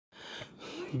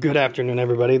Good afternoon,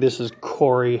 everybody. This is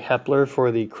Corey Hepler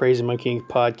for the Crazy Monkey Inc.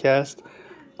 podcast.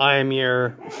 I am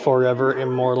your forever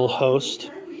immortal host,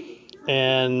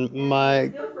 and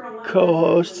my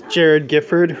co-host, Jared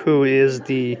Gifford, who is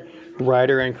the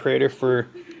writer and creator for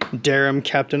Darum,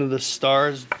 Captain of the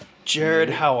Stars. Jared,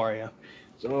 how are you?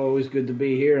 It's always good to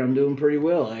be here. I'm doing pretty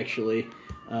well, actually.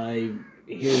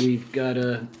 Here we've got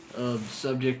a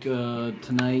subject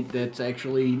tonight that's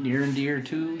actually near and dear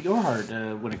to your heart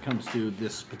when it comes to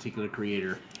this particular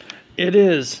creator. It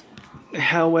is.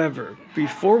 However,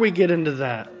 before we get into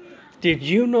that, did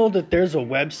you know that there's a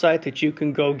website that you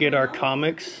can go get our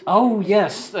comics? Oh,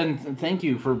 yes, and thank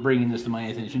you for bringing this to my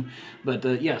attention. But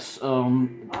yes,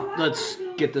 let's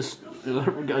get this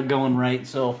going right.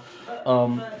 So,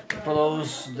 for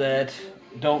those that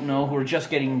don't know, who are just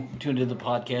getting tuned into the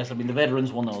podcast, I mean, the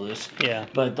veterans will know this. Yeah.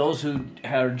 But those who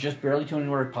are just barely tuned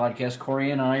into our podcast,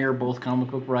 Corey and I are both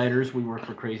comic book writers. We work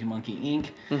for Crazy Monkey Inc.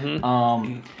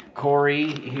 Mm-hmm. Corey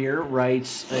here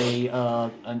writes a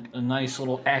nice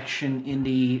little action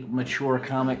indie mature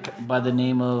comic by the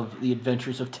name of The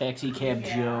Adventures of Taxi Cab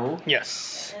Joe.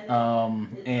 Yes. And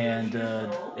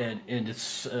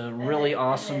it's a really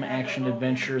awesome action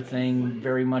adventure thing,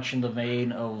 very much in the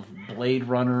vein of Blade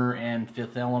Runner and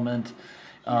Fifth Element.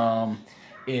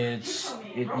 It's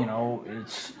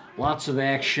lots of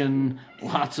action,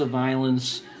 lots of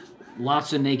violence,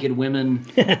 lots of naked women.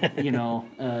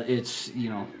 It's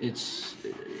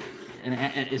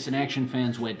an action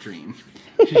fan's wet dream.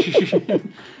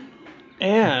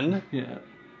 And Yeah.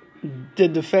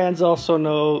 did the fans also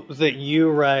know that you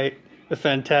write a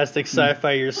fantastic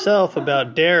sci-fi yourself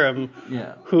about Darum,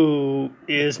 Yeah. who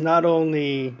is not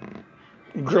only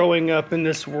growing up in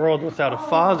this world without a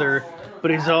father, but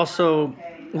he's also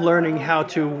learning how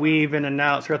to weave in and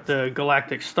out throughout the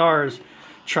galactic stars,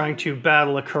 trying to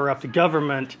battle a corrupt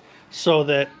government so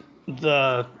that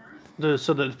the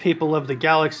people of the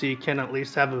galaxy can at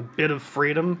least have a bit of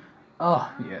freedom. Oh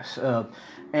yes,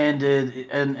 and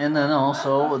then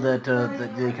also that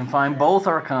they can find both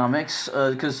our comics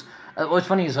because what's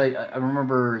funny is I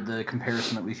remember the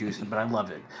comparison that we used, but I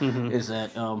love it. Mm-hmm. Is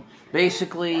that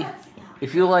basically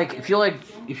if you like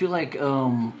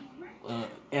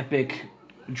epic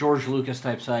George Lucas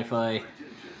type sci-fi,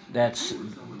 that's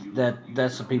the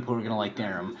people who are gonna like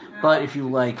Darum. But if you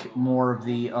like more of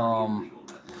the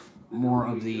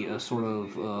sort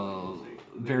of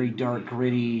very dark,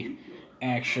 gritty,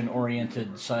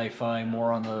 action-oriented sci-fi,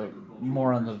 more on the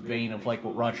vein of like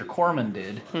what Roger Corman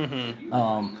did,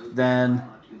 then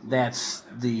that's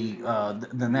the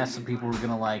people who are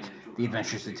gonna like The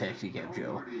Adventures of Taxi Cab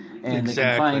Joe. And Exactly. They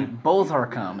can find both our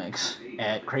comics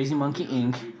at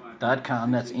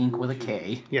crazymonkeyinc.com. That's Inc with a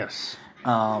K. Yes.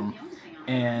 And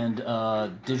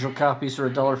digital copies are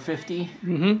 $1.50.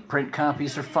 Mm-hmm. Print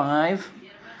copies are $5.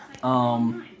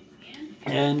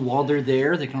 And while they're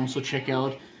there, they can also check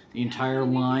out the entire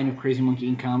line of Crazy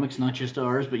Monkey Inc. comics, not just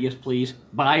ours, but yes, please,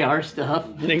 buy our stuff.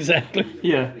 Exactly.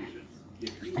 Yeah.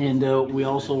 And we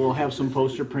also will have some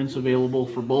poster prints available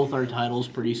for both our titles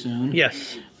pretty soon.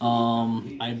 Yes.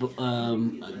 Because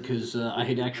I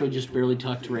had actually just barely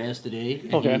talked to Raz today,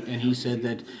 and, Okay. he said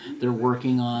that they're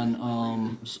working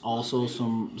on also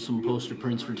some poster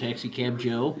prints for Taxi Cab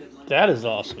Joe. That is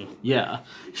awesome. Yeah.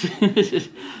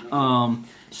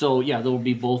 So yeah, there will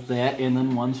be both that, and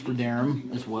then ones for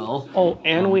Darum as well. Oh,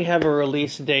 and we have a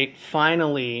release date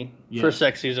finally for Yes.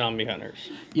 Sexy Zombie Hunters.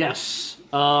 Yes.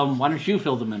 Why don't you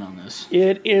fill them in on this?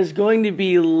 It is going to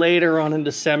be later on in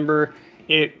December.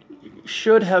 It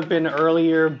should have been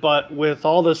earlier, but with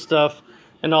all the stuff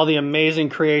and all the amazing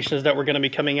creations that we're going to be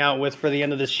coming out with for the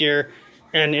end of this year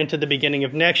and into the beginning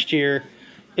of next year,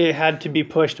 it had to be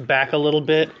pushed back a little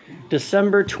bit.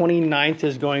 December 29th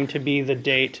is going to be the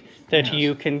date that Yes.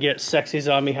 you can get Sexy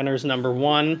Zombie Hunters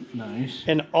 #1. Nice.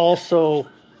 And also,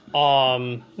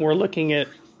 we're looking at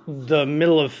the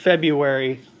middle of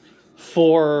February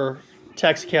for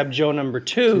Taxi Cab Joe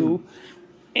 #2.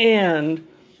 And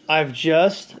I've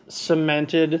just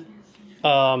cemented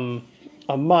a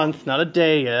month, not a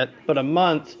day yet, but a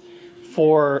month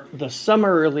for the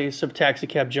summer release of Taxi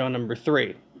Cab Joe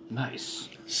 #3. Nice.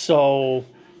 So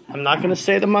I'm not going to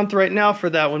say the month right now for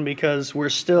that one because we're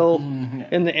still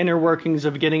in the inner workings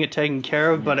of getting it taken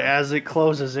care of. But as it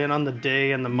closes in on the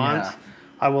day and the month, Yeah.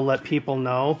 I will let people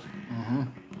know.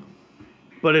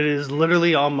 But it is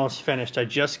literally almost finished. I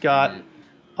just got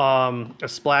a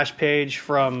splash page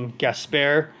from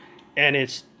Gasper, and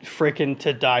it's freaking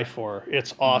to die for.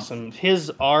 It's awesome.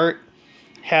 His art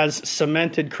has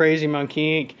cemented Crazy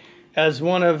Monkey Inc. as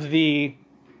one of the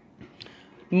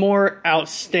more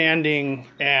outstanding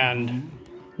and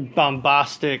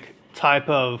bombastic type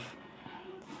of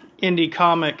indie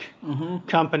comic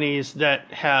companies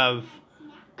that have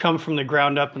come from the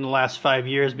ground up in the last 5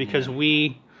 years, because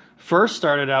we first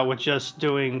started out with just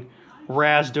doing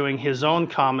Raz doing his own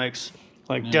comics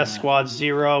like Death Squad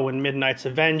Zero and Midnight's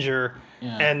Avenger,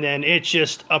 and then it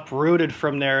just uprooted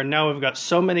from there. And now we've got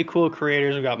so many cool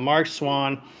creators. We've got Mark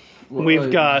Swan,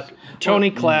 we've got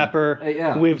Tony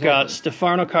Clapper, we've got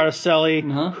Stefano Carselli,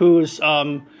 who's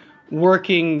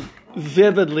working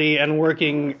vividly and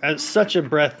working at such a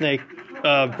breathtaking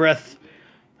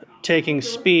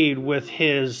speed with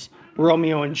his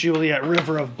Romeo and Juliet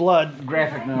River of Blood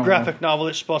graphic novel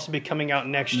that's supposed to be coming out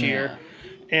next year.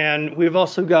 And we've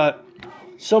also got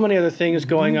so many other things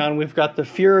going on. We've got the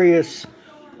Furious,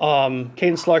 Caden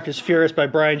Slark is Furious by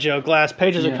Brian J. Glass.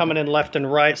 Pages are coming in left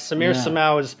and right. Samir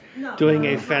Samau is doing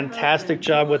a fantastic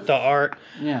job with the art.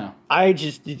 I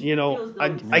just,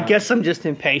 I guess I'm just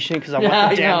impatient because I want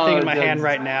the damn thing in my hand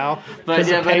right now. But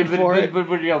we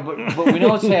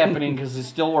know it's happening because it's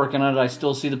still working on it. I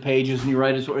still see the pages, and you're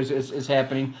right, it's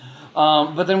happening.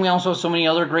 But then we also have so many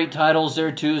other great titles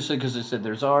there too. So because I said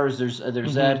there's ours, there's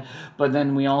that. But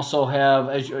then we also have,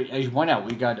 as you point out,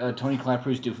 we got Tony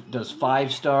Clapper who does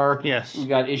 5-star. Yes. We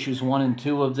got issues 1 and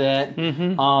 2 of that.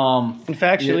 In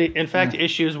fact,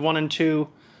 issues 1 and 2,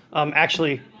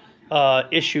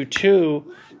 issue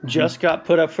 2 just got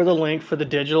put up for the link for the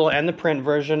digital and the print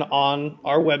version on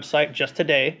our website just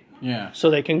today. So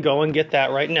they can go and get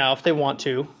that right now if they want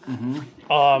to.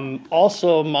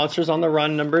 Also, Monsters on the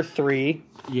Run number 3.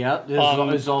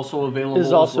 Is also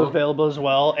available. Available as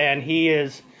well, and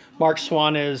Mark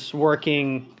Swan is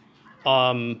working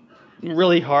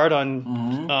really hard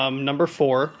on number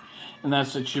 4, and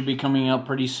it should be coming out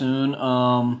pretty soon.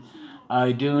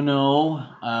 I do know.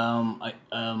 I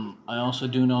also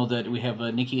do know that we have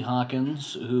Nicky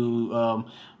Hawkins, who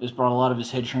has brought a lot of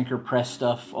his Head Shrinker press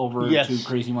stuff over to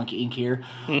Crazy Monkey Inc. here.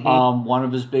 One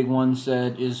of his big ones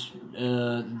that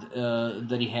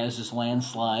he has is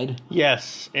Landslide.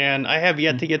 Yes, and I have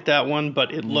yet to get that one,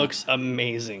 but it looks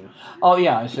amazing. Oh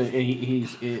yeah, so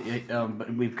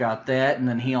we've got that, and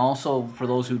then he also, for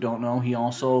those who don't know, he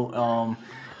also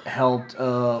helped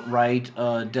write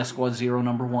Death Squad Zero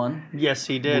number 1. Yes,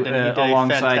 he did, and he did a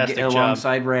fantastic job.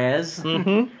 Alongside Raz.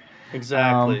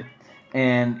 Exactly.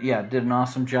 And did an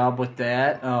awesome job with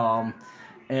that.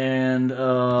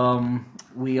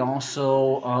 We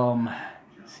also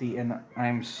and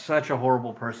I'm such a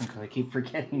horrible person because I keep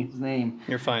forgetting his name.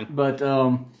 You're fine. But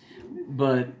I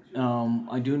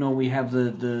do know we have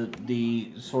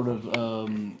the sort of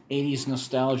 80s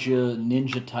nostalgia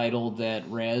ninja title that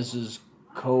Raz is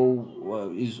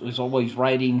always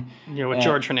writing. With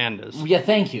George Hernandez.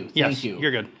 Thank you. Yes,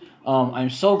 you're good. I'm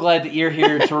so glad that you're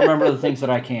here to remember the things that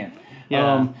I can't.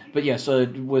 But yes,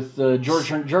 with George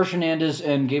Hernandez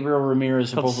and Gabriel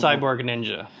Ramirez. Called Cyborg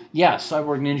Ninja. Yeah,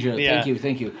 Cyborg Ninja.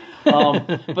 Thank you.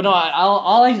 But no,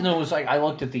 all I know was I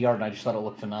looked at the art and I just thought it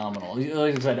looked phenomenal.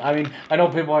 Like I said, I mean, I know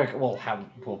people are like, well, how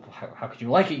could you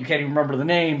like it? You can't even remember the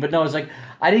name. But no, it's like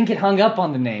I didn't get hung up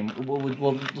on the name.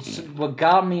 What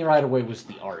got me right away was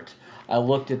the art. I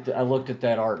looked at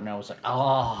that art and I was like,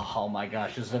 oh my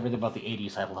gosh, this is everything about the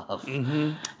 80s I love.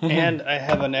 And I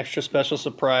have an extra special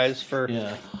surprise for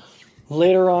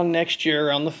later on next year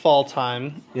around the fall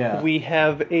time. We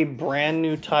have a brand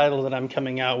new title that I'm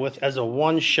coming out with as a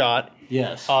one-shot.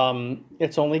 Yes.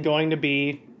 It's only going to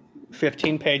be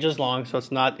 15 pages long, so it's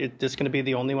just going to be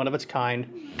the only one of its kind.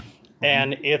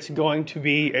 And it's going to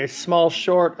be a small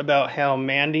short about how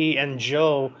Mandy and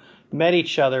Joe met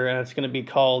each other, and it's going to be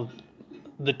called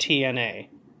The TNA.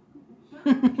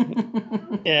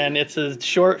 And it's a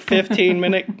short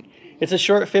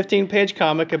 15-page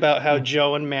comic about how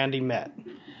Joe and Mandy met.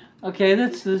 Okay,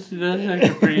 that's actually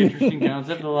a pretty interesting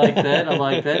concept. I like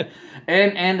that.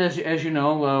 And as you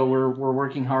know, we're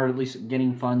working hard, at least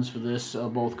getting funds for this,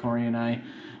 both Corey and I.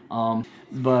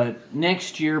 But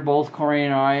next year, both Corey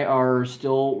and I are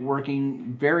still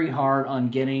working very hard on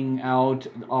getting out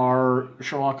our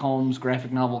Sherlock Holmes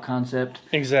graphic novel concept.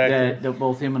 Exactly. That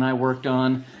both him and I worked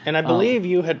on. And I believe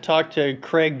you had talked to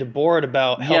Craig DeBoard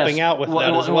about helping out with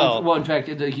that as well. Well, in fact,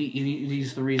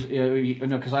 he's the reason.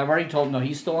 Because I've already told him,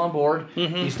 he's still on board.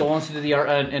 He still wants to do the art.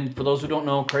 And for those who don't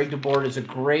know, Craig DeBoard is a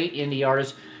great indie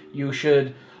artist. You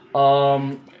should,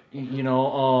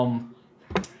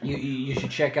 You should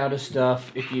check out his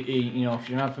stuff. If if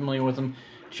you're not familiar with him,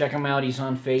 check him out. He's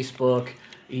on Facebook.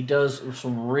 He does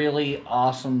some really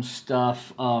awesome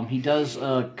stuff. He does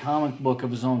a comic book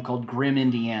of his own called Grim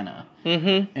Indiana,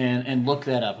 and look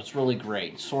that up. It's really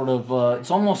great. Sort of,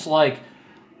 it's almost like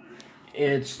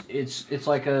it's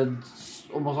like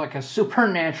almost like a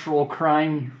supernatural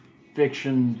crime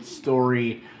fiction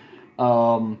story.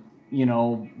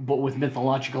 but with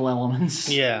mythological elements.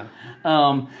 Yeah.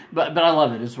 But I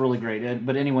love it. It's really great.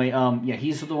 But anyway,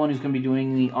 he's the one who's going to be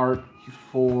doing the art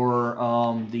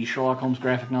for the Sherlock Holmes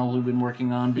graphic novel we've been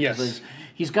working on. Because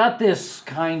he's got this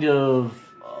kind of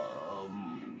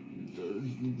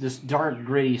this dark,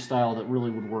 gritty style that really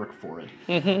would work for it.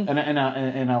 Mm-hmm. And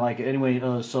I like it. Anyway,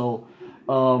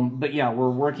 but yeah, we're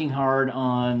working hard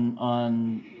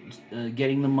on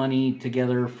getting the money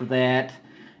together for that,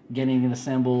 getting it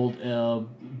assembled.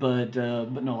 But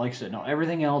no, like I said, no,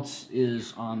 everything else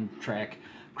is on track.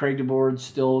 Craig DeBoard's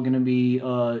still going to be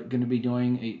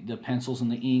doing the pencils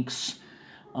and the inks.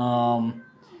 And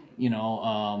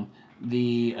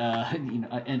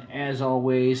as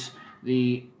always,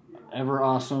 the ever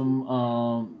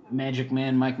awesome Magic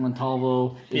Man Mike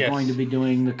Montalvo is going to be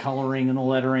doing the coloring and the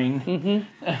lettering.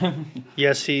 Mm-hmm.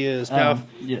 Yes, he is. Now,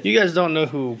 you guys don't know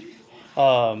who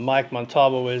Mike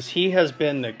Montalvo is. He has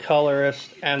been the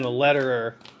colorist and the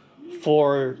letterer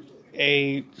for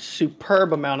a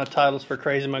superb amount of titles for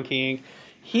Crazy Monkey Inc.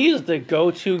 He is the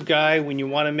go-to guy when you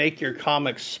want to make your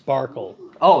comics sparkle.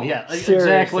 Oh yeah,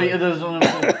 seriously. Exactly.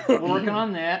 We're working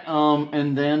on that,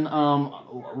 and then I'm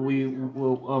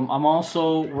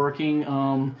also working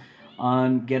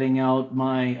on getting out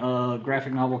my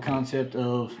graphic novel concept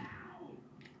of.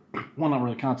 Well, not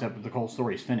really concept, but the whole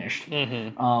story is finished.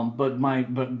 Mm-hmm. But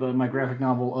my graphic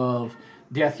novel of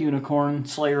Death Unicorn,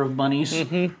 Slayer of Bunnies.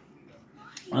 Mm-hmm.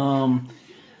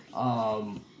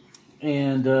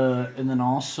 And then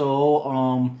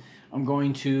also I'm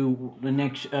going to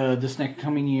this next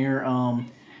coming year.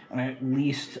 And I at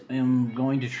least am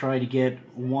going to try to get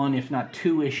one, if not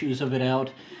two, issues of it out.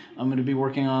 I'm going to be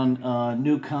working on a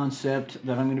new concept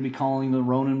that I'm going to be calling the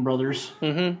Ronin Brothers.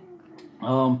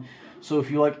 Mm-hmm. So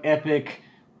if you like epic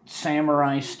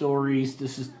samurai stories,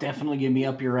 this is definitely going to be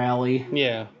up your alley.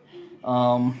 Yeah.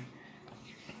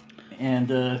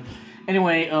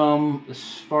 Anyway,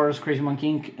 as far as Crazy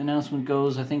Monkey Inc. announcement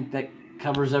goes, I think that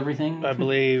covers everything. I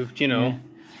believe,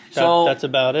 that's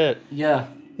about it. Yeah.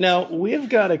 Now, we've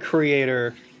got a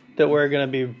creator that we're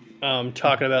going to be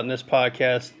talking about in this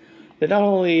podcast that not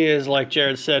only is, like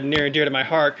Jared said, near and dear to my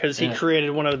heart because he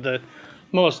created one of the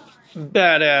most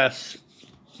badass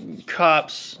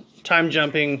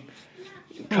time-jumping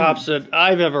cops that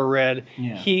I've ever read.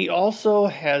 Yeah. He also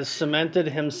has cemented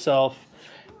himself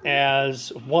as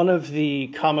one of the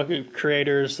comic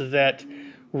creators that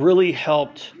really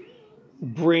helped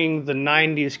bring the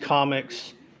 90s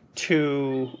comics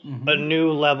to a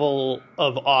new level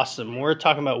of awesome. We're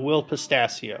talking about Will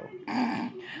Pistachio.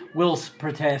 Will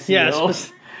Spertasio.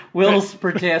 Yes. Will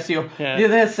Spertasio. Yeah,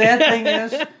 the sad thing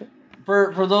is,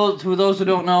 for those who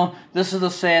don't know, this is the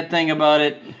sad thing about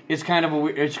it. It's kind of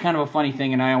a funny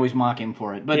thing, and I always mock him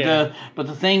for it. But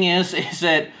the thing is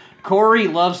that Corey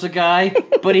loves the guy,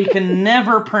 but he can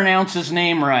never pronounce his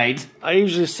name right. I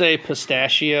usually say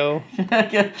Pistachio,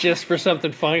 just for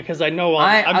something funny, because I know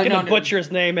I'm going to butcher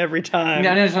his name every time. No,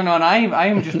 and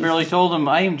I just barely told him.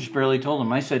 I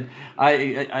said,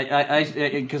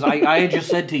 because I had just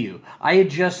said to you,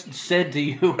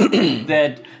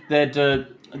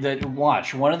 that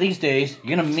watch, one of these days,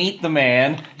 you're going to meet the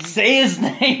man, say his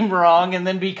name wrong, and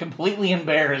then be completely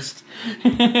embarrassed.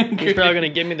 He's probably going to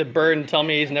give me the bird and tell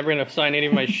me he's never going to sign any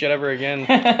of my shit ever again.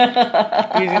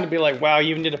 He's going to be like, wow, you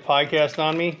even did a podcast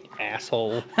on me?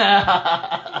 Asshole.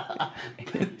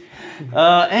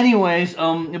 Anyways,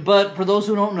 but for those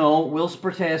who don't know, Will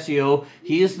Spertasio,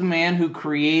 he is the man who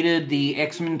created the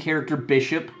X-Men character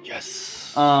Bishop. Yes.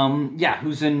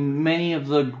 Who's in many of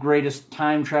the greatest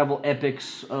time travel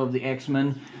epics of the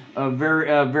X-Men. A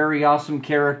very awesome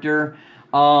character.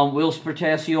 Will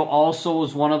Spertasio also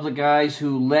was one of the guys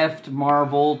who left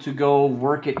Marvel to go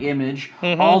work at Image.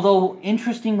 Mm-hmm. Although,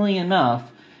 interestingly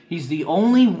enough, he's the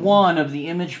only one of the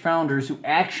Image founders who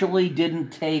actually didn't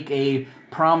take a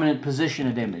prominent position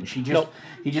at Image. He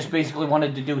just basically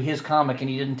wanted to do his comic, and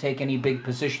he didn't take any big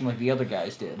position like the other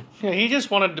guys did. Yeah, he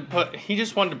just wanted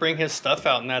to bring his stuff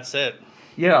out, and that's it.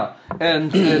 Yeah,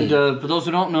 and for those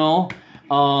who don't know,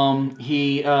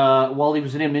 he while he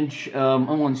was at Image,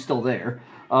 he's still there.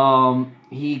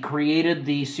 He created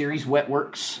the series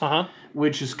Wetworks,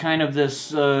 which is kind of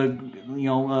this,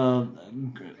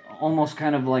 almost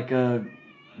kind of like a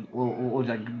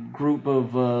group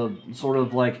of sort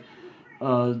of like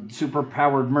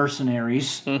super-powered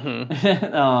mercenaries.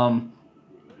 Mm-hmm.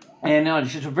 And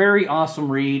it's just a very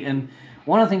awesome read. And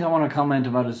one of the things I want to comment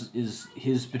about is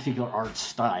his particular art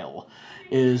style.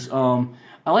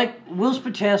 I like Will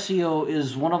Spertasio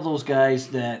is one of those guys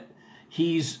that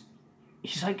he's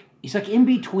like in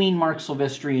between Mark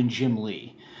Silvestri and Jim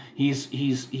Lee.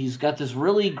 He's got this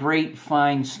really great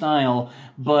fine style,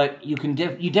 but you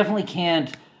definitely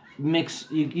can't mix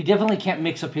you definitely can't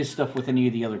mix up his stuff with any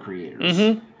of the other creators.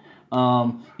 You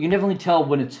can definitely tell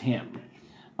when it's him.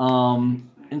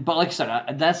 But like I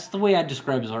said, that's the way I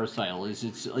describe his art style.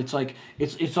 It's like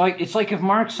if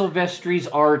Mark Silvestri's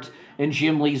art and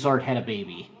Jim Lee's art had a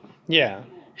baby. Yeah.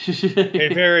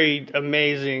 A very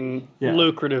amazing,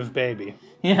 lucrative baby.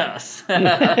 Yes.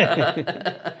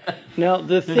 Now,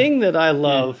 the thing that I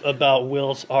love about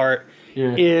Will's art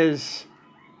is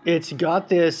it's got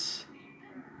this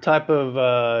type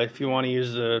of, if you want to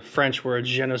use the French word,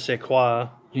 je ne sais quoi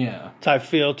type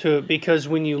feel to it. Because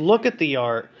when you look at the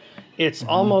art, it's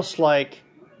almost like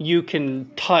you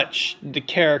can touch the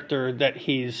character that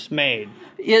he's made.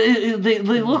 They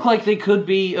look like they could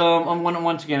be,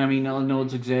 once again, I mean, I know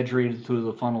it's exaggerated through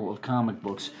the funnel of comic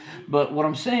books, but what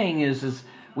I'm saying is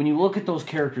when you look at those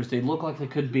characters, they look like they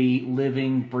could be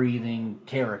living, breathing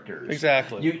characters.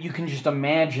 Exactly. You can just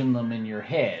imagine them in your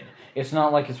head. It's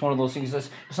not like it's one of those things. It's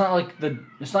not like the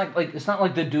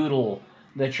doodle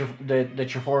that your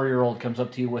 4-year-old comes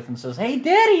up to you with and says, "Hey,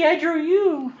 Daddy, I drew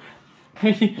you."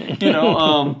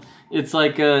 It's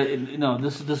like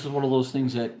this is one of those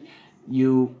things that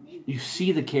you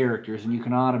see the characters and you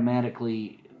can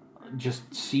automatically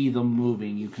just see them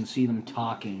moving. You can see them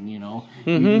talking. You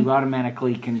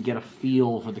automatically can get a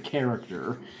feel for the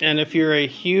character. And if you're a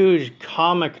huge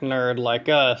comic nerd like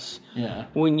us,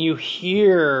 when you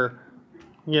hear,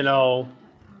 the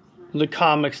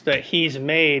comics that he's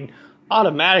made,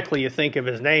 automatically you think of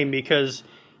his name because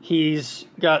he's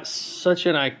got such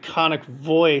an iconic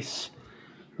voice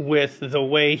with the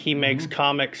way he makes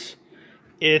comics.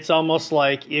 It's almost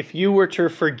like if you were to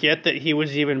forget that he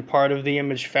was even part of the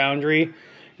Image Foundry,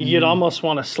 you'd almost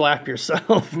want to slap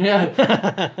yourself.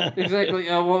 Yeah, exactly.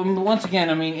 Well, once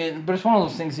again, I mean, but it's one of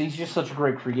those things. He's just such a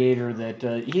great creator that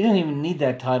he didn't even need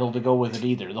that title to go with it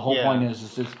either. The whole point is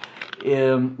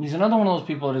he's another one of those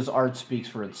people that his art speaks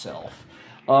for itself.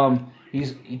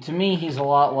 To me, he's a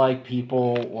lot like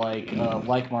people like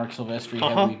Mark Silvestri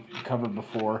that we covered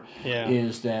before. Yeah.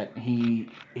 Is that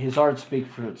his art speaks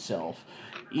for itself.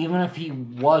 Even if he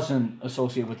wasn't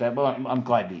associated with that, but I'm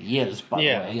glad that he is, by the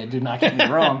way. Do not get me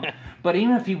wrong. But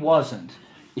even if he wasn't,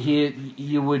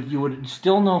 you would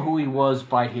still know who he was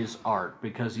by his art,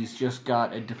 because he's just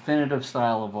got a definitive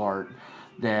style of art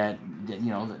that that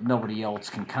nobody else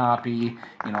can copy.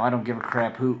 I don't give a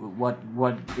crap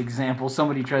what example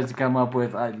somebody tries to come up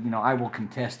with. I will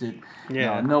contest it.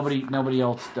 Yeah. Nobody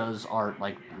else does art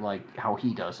like how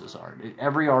he does his art.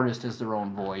 Every artist has their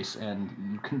own voice, and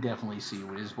you can definitely see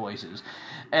what his voice is.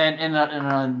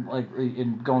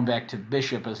 And going back to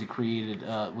Bishop as he created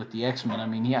with the X-Men. I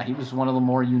mean, he was one of the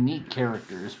more unique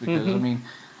characters because I mean,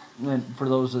 for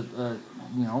those that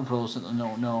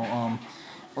don't know.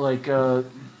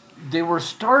 They were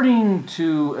starting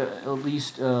to, at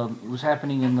least it was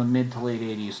happening in the mid to late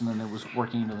 80s, and then it was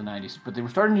working into the 90s, but they were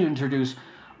starting to introduce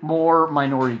more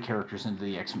minority characters into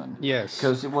the X-Men. Yes.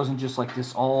 Because it wasn't just like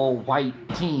this all-white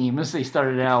team as they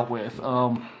started out with. They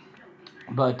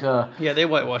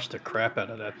whitewashed the crap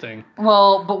out of that thing.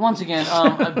 Well, but once again,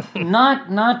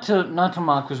 not to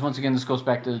mock, because once again this goes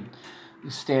back to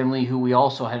Stan Lee, who we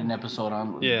also had an episode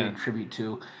on, big tribute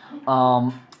to.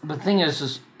 But the thing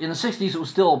is in the 60s, it was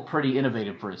still pretty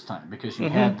innovative for its time, because you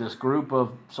had this group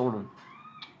of sort of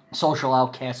social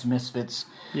outcast misfits,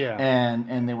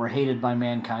 and they were hated by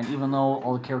mankind. Even though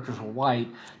all the characters were white,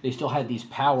 they still had these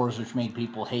powers which made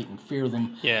people hate and fear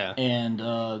them. Yeah. And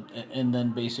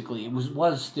then basically it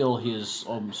was still his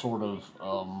sort of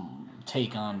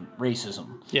take on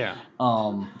racism. Yeah.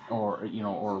 Or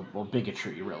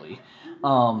bigotry, really.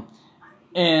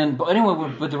 But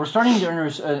anyway, they were starting to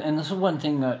introduce, and this is one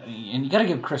thing that, and you got to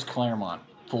give Chris Claremont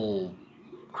full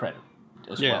credit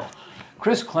as well.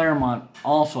 Chris Claremont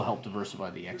also helped diversify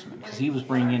the X-Men, because he was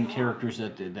bringing in characters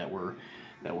that were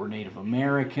Native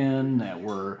American, that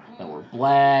were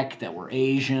black, that were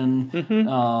Asian,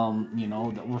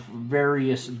 that were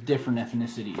various different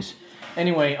ethnicities.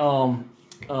 Anyway,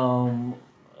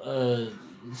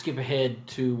 skip ahead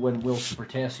to when Will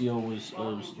Spertasio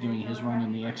was doing his run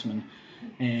in the X-Men.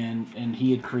 And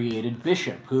he had created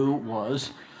Bishop, who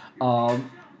was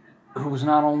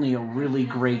not only a really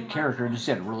great character, and just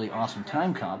had a really awesome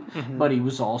time cop, but he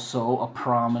was also a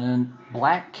prominent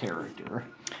black character.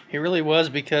 He really was,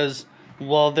 because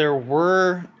while there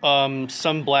were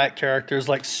some black characters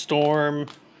like Storm,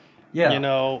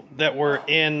 that were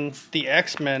in the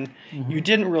X-Men, you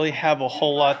didn't really have a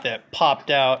whole lot that popped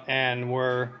out and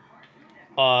were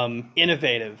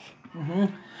innovative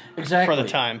Exactly. for the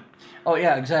time. Oh,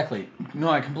 yeah, exactly. No,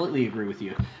 I completely agree with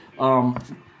you.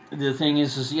 the thing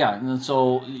is yeah, and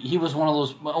so he was one of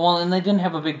those. Well, and they didn't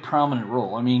have a big prominent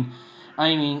role. I mean,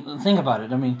 think about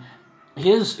it. I mean,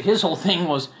 his whole thing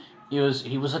was he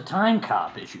was a time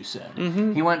cop, as you said.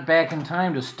 Mm-hmm. He went back in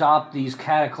time to stop these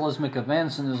cataclysmic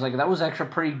events, and it was like that was actually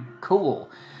pretty cool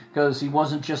because he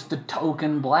wasn't just a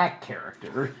token black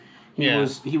character.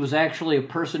 He was actually a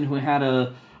person who had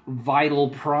a vital,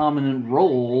 prominent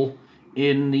role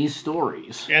in these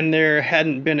stories. And there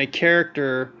hadn't been a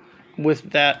character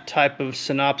with that type of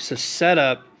synopsis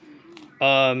setup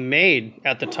made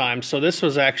at the time, so this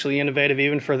was actually innovative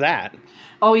even for that.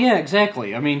 Oh yeah,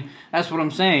 exactly. I mean, that's what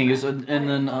I'm saying. Is and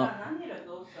then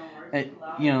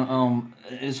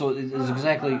so it's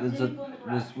exactly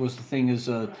was the thing is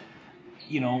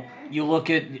you look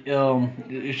at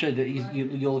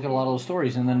you look at a lot of those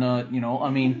stories, and then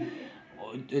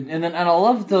and I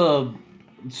love the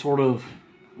sort of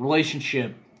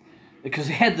relationship because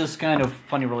they had this kind of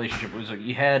funny relationship. It was like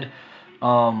you had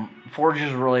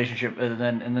Forge's relationship, and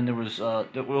then there was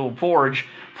Forge,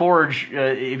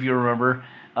 if you remember,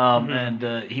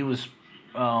 and he was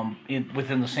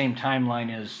within the same timeline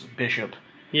as Bishop.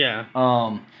 Yeah.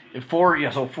 Forge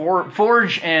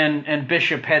and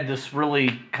Bishop had this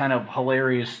really kind of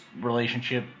hilarious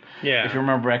relationship. Yeah. If you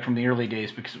remember back from the early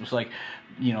days, because it was like,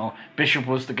 Bishop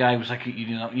was the guy who was like,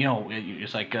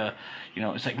 it's like,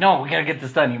 it's like, no, we gotta get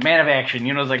this done. You're man of action.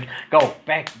 It's like, go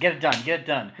back, get it done.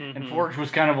 Mm-hmm. And Forge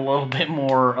was kind of a little bit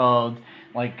more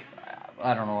like,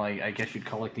 I don't know, I guess you'd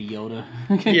call it the Yoda.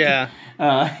 Yeah.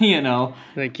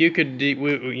 Like you could, do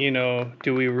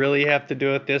we really have to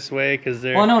do it this way? Because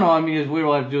they're... Well, no, I mean, we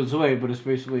don't have to do it this way, but it's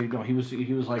basically, he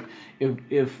was like,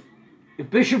 if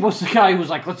Bishop was the guy who was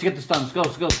like, let's get this done,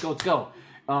 let's go.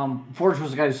 Forge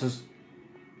was the guy who says,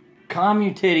 calm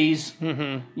your titties,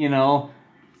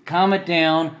 calm it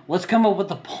down, let's come up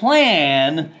with a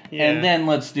plan, and then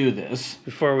let's do this.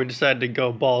 Before we decide to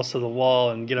go balls to the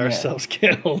wall and get ourselves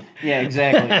killed. Yeah,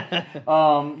 exactly.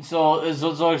 So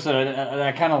like I said,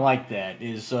 I kind of like that.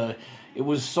 It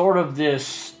was sort of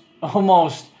this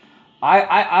almost...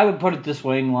 I would put it this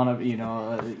way, and a lot of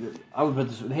I would put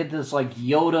this. They had this like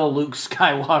Yoda Luke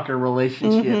Skywalker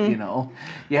relationship.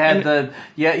 You had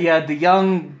the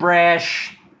young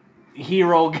brash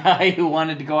hero guy who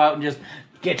wanted to go out and just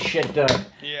get shit done.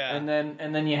 Yeah. And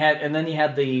then you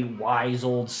had the wise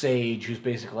old sage who's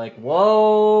basically like,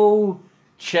 whoa,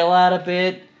 chill out a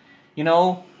bit.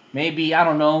 Maybe I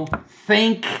don't know,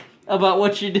 think about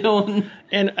what you're doing.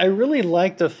 And I really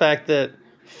like the fact that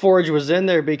Forge was in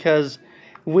there, because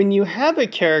when you have a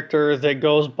character that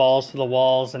goes balls to the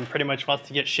walls and pretty much wants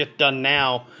to get shit done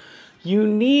now, you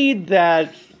need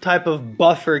that type of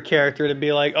buffer character to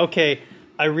be like, okay,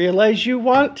 I realize you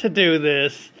want to do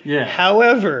this. Yeah.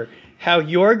 However, how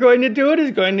you're going to do it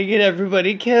is going to get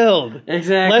everybody killed.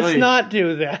 Exactly. Let's not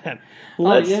do that.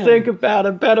 Let's think about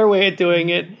a better way of doing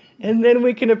it, and then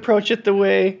we can approach it the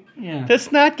way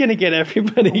that's not going to get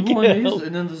everybody killed.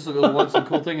 And then what's the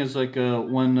cool thing is like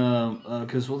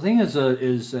because the thing is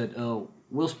that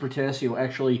Will Spertasio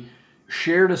actually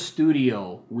shared a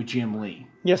studio with Jim Lee.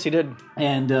 Yes, he did.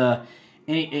 And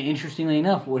interestingly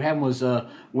enough, what happened was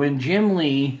when Jim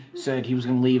Lee said he was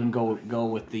going to leave and go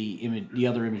with the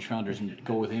other Image founders and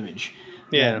go with Image.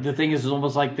 Yeah. The thing is, it's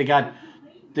almost like they got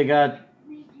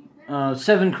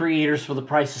 7 creators for the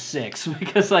price of 6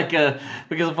 because the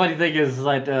funny thing is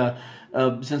that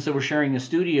since they were sharing a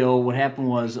studio, what happened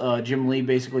was Jim Lee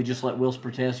basically just let Will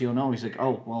Spertasio know. He's like,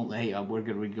 oh well, hey, we're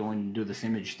going to be going to do this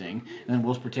Image thing, and then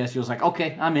Will Spertasio was like,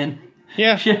 okay, I'm in.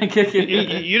 Yeah. You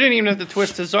didn't even have to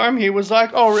twist his arm. He was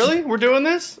like, oh really? We're doing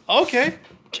this? Okay,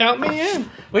 count me in.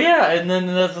 Well, yeah, and then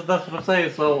that's what I'm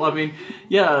saying. So I mean,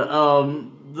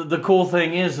 The cool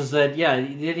thing is that they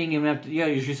didn't even have to.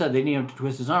 As you said, they didn't even have to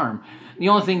twist his arm. The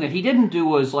only thing that he didn't do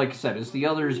was, like I said, is the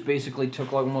others basically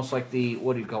took almost like the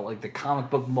the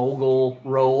comic book mogul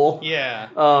role. Yeah.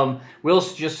 Will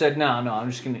just said no.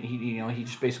 I'm just gonna. He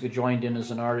just basically joined in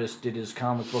as an artist, did his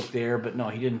comic book there, but no,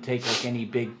 he didn't take like any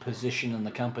big position in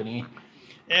the company.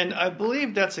 And I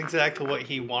believe that's exactly what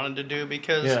he wanted to do,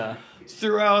 because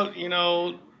throughout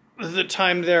the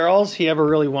time there, all he ever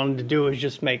really wanted to do was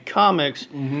just make comics.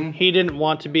 Mm-hmm. He didn't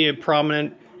want to be a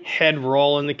prominent head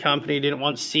role in the company. He didn't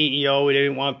want CEO. He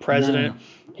didn't want president. No.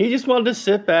 He just wanted to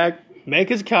sit back, make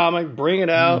his comic, bring it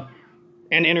out,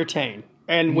 and entertain.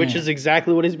 And which is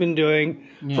exactly what he's been doing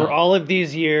for all of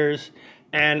these years.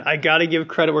 And I got to give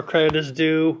credit where credit is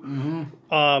due.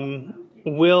 Mm-hmm.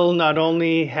 Will not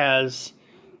only has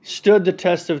stood the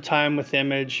test of time with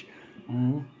Image,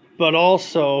 but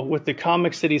also with the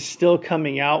comics that he's still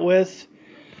coming out with,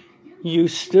 you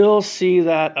still see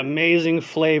that amazing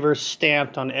flavor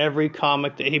stamped on every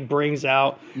comic that he brings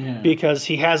out, because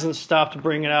he hasn't stopped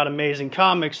bringing out amazing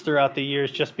comics throughout the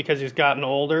years just because he's gotten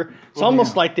older. It's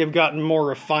almost like they've gotten more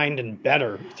refined and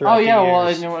better throughout the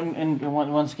years. Well, and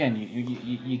once again,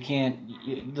 you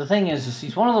can't... the thing is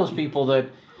he's one of those people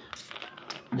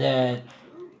that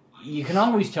you can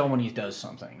always tell when he does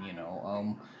something, you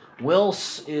know.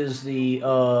 Whilce is the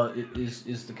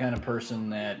kind of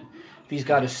person that if he's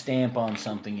got a stamp on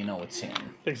something, you know it's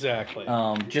him. Exactly.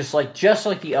 Just like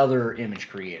the other image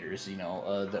creators, you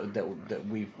know, that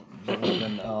we've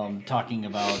been talking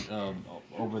about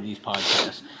over these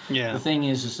podcasts. Yeah. The thing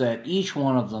is that each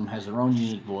one of them has their own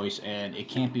unique voice, and it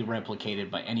can't be replicated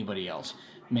by anybody else.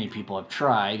 Many people have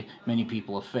tried. Many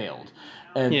people have failed.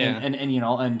 And you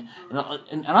know, and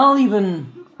I'll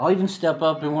even step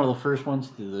up in one of the first ones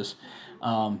to do this.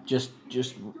 And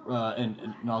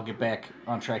I'll get back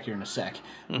on track here in a sec.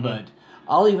 Mm-hmm. But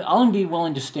I'll even be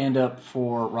willing to stand up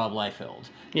for Rob Liefeld.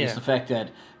 Yeah. It's the fact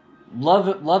that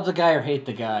love the guy or hate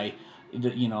the guy,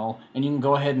 you know, and you can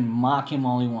go ahead and mock him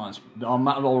all he wants,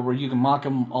 or you can mock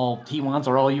him all he wants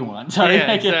or all you want. Sorry.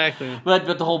 Yeah, exactly. But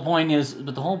the whole point is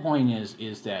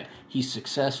that he's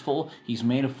successful. He's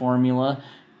made a formula,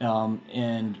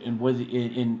 and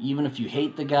even if you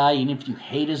hate the guy, even if you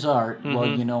hate his art, well,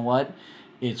 you know what?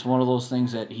 It's one of those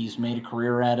things that he's made a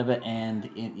career out of it, and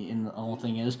the whole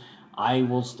thing is, I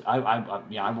will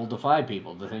defy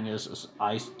people. The thing is,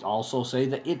 I also say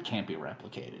that it can't be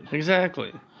replicated.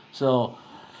 Exactly. So,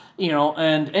 you know,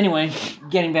 and anyway,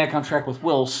 getting back on track with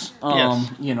Whilce, yes.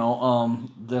 You know,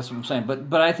 that's what I'm saying.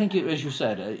 But I think, as you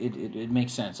said, it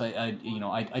makes sense. I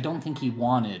don't think he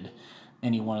wanted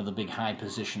any one of the big high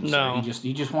positions. No.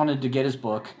 He just wanted to get his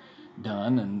book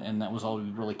done, and that was all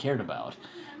he really cared about.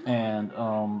 And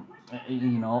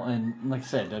you know, and like I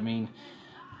said, I mean,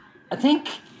 I think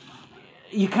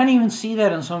you kind of even see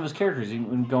that in some of his characters,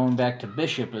 even going back to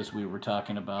Bishop, as we were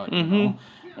talking about. You know,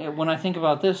 when I think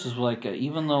about this, is like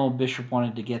even though Bishop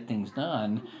wanted to get things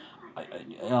done,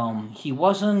 he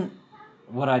wasn't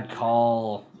what I'd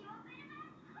call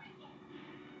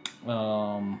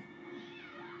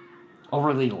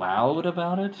overly loud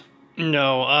about it.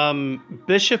 No,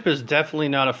 Bishop is definitely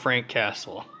not a Frank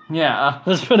Castle. Yeah,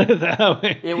 let's put it that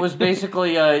way. It was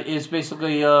basically,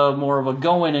 more of a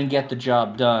go in and get the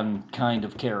job done kind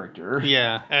of character.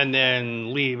 Yeah, and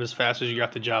then leave as fast as you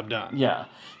got the job done. Yeah,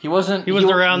 he wasn't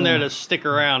around there to stick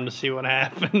around to see what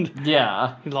happened.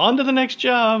 Yeah, he's on to the next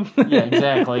job. Yeah,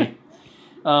 exactly.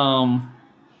 So,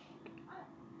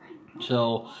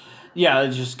 yeah,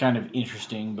 it's just kind of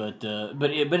interesting, but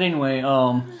anyway,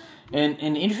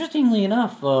 And interestingly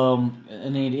enough,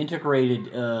 and they'd integrated,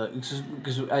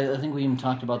 because I think we even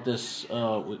talked about this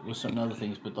with some other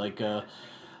things, but like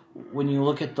when you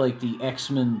look at like the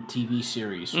X-Men TV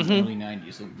series from the early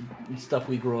 90s, and stuff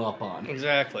we grew up on.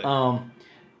 Exactly.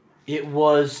 It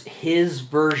was his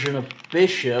version of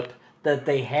Bishop that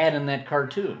they had in that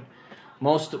cartoon.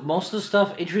 Most of the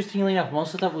stuff, interestingly enough,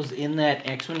 most of the stuff was in that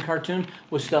X-Men cartoon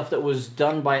was stuff that was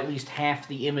done by at least half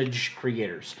the image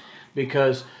creators,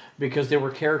 because there were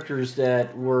characters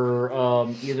that were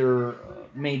either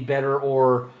made better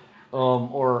or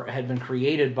had been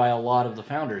created by a lot of the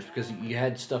founders, because you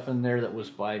had stuff in there that was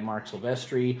by Mark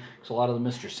Silvestri, because a lot of the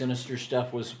Mr. Sinister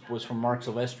stuff was from Mark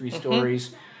Silvestri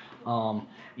stories.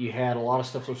 You had a lot of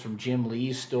stuff that was from Jim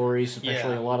Lee's stories,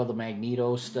 especially a lot of the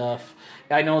Magneto stuff.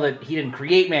 I know that he didn't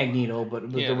create Magneto,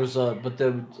 but there was but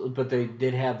they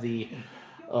did have the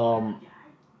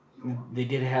they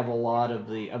did have a lot of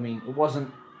the. I mean, it wasn't,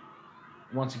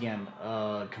 once again,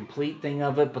 a complete thing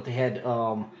of it, but they had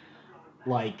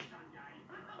like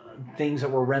things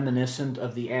that were reminiscent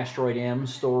of the Asteroid M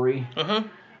story.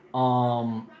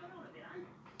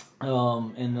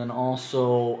 And then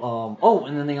also,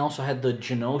 and then they also had the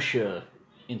Genosha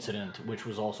incident, which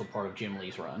was also part of Jim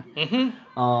Lee's run.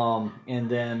 And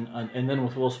then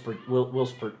with Whilce.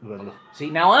 See,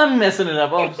 now I'm messing it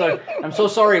up. Oh, I'm sorry. I'm so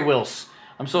sorry,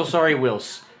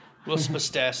 Whilce. Whilce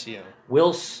Pistachio.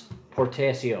 Whilce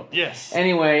Portacio. Yes.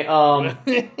 Anyway, no,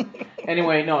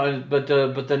 but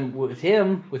then with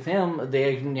him,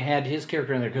 they had his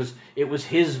character in there because it was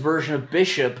his version of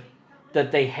Bishop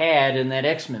that they had in that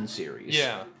X-Men series.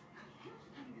 Yeah.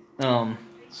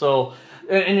 So,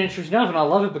 and interesting enough, and I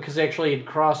love it because they actually had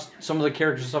crossed some of the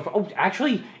characters and stuff. Oh,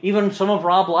 actually, even some of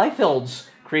Rob Liefeld's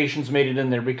creations made it in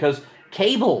there, because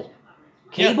Cable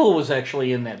was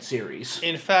actually in that series.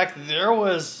 In fact, there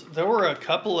were a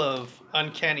couple of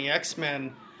Uncanny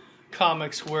X-Men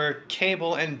comics where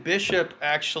Cable and Bishop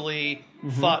actually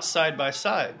fought side by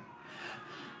side.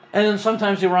 And then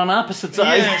sometimes they were on opposite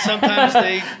sides. Yeah, sometimes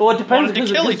they well, it depends, wanted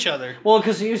to kill each other. Well,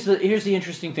 because here's the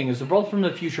interesting thing is they're both from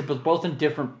the future, but both in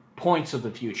different points of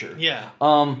the future. Yeah.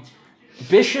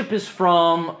 Bishop is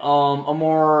from a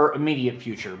more immediate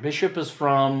future. Bishop is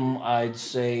from, I'd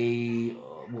say,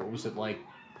 what was it, like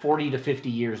 40 to 50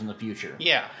 years in the future.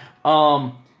 Yeah.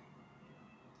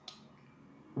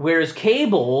 Whereas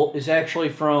Cable is actually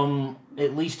from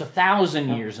at least 1,000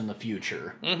 years in the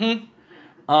future. Mm-hmm.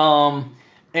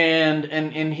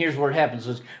 And here's what happens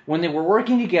is when they were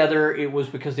working together, it was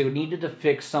because they needed to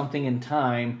fix something in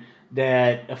time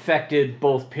that affected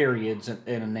both periods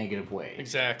in a negative way.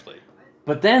 Exactly.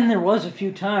 But then there was a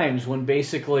few times when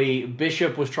basically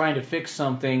Bishop was trying to fix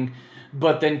something,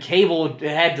 but then Cable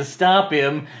had to stop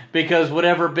him because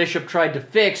whatever Bishop tried to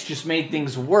fix just made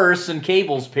things worse in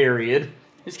Cable's period.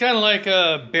 It's kind of like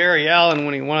Barry Allen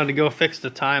when he wanted to go fix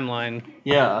the timeline.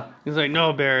 Yeah. He's like,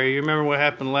 no, Barry, you remember what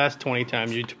happened the last 20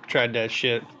 times you tried that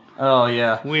shit? Oh,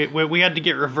 yeah. We had to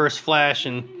get Reverse Flash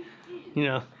and, you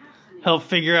know, help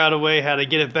figure out a way how to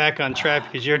get it back on track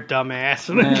because you're a dumbass.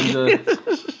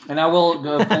 And I will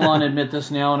full on admit this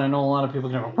now, and I know a lot of people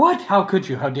are going to go, what? How could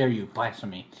you? How dare you?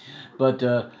 Blasphemy. But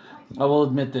I will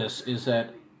admit this, is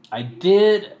that I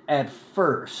did at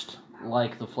first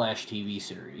like the Flash TV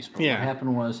series. But what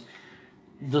happened was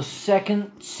the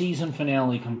second season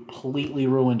finale completely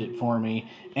ruined it for me,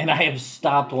 and I have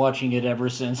stopped watching it ever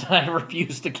since. I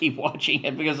refuse to keep watching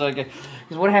it because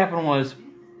what happened was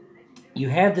you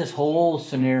had this whole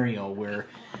scenario where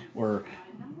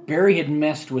Barry had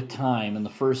messed with time in the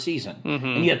first season,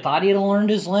 and you thought he had learned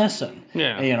his lesson.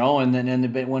 Yeah, you know, and then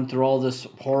it went through all this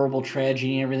horrible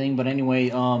tragedy and everything. But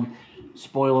anyway,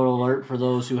 spoiler alert for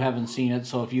those who haven't seen it.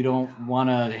 So if you don't want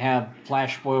to have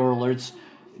Flash spoiler alerts,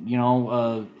 you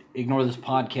know, ignore this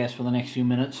podcast for the next few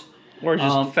minutes, or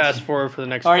just fast forward for the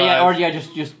next. 5.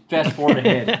 Just fast forward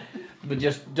ahead, but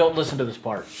just don't listen to this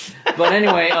part. But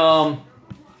anyway,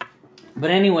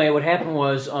 what happened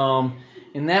was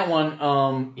in that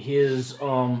one, his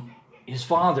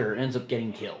father ends up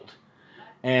getting killed,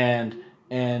 and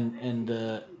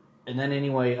then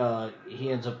anyway, he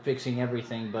ends up fixing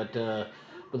everything, but the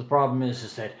problem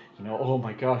is that, you know, oh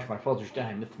my gosh, my father's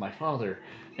dying, it's my father,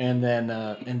 and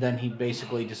then he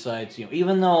basically decides, you know,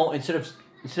 even though instead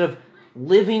of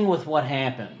living with what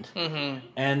happened,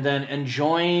 and then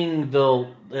enjoying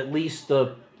at least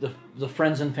the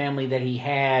friends and family that he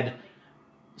had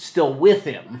still with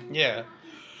him,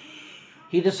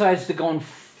 he decides to go and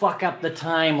fuck up the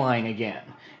timeline again.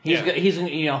 He's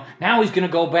you know, now he's going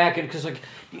to go back and because like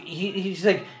he's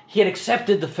like he had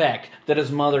accepted the fact that his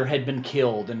mother had been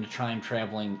killed in a time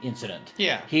traveling incident.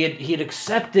 Yeah, he had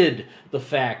accepted the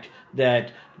fact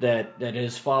that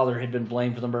his father had been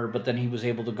blamed for the murder, but then he was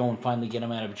able to go and finally get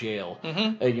him out of jail.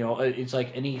 You know, it's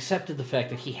like, and he accepted the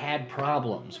fact that he had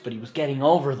problems, but he was getting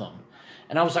over them.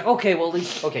 And I was like, okay, well at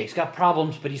least he's got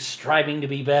problems, but he's striving to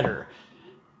be better.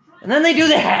 And then they do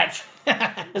that.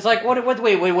 It's like,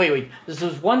 wait. This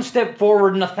is one step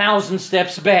forward and 1,000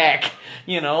 steps back.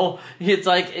 You know, it's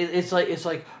like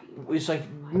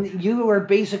you are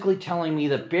basically telling me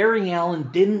that Barry Allen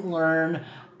didn't learn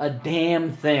a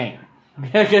damn thing.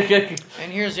 And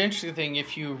here's the interesting thing: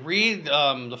 if you read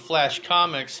the Flash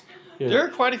comics, there are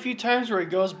quite a few times where he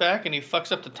goes back and he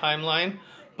fucks up the timeline.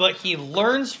 But he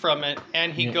learns from it,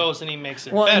 and he goes and he makes it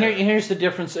better. Well, here's the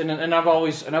difference, and I've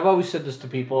always said this to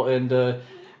people, and a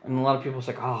lot of people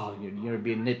say, "Oh, you're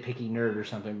being a nitpicky nerd or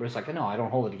something." But it's like, no, I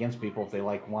don't hold it against people if they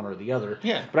like one or the other.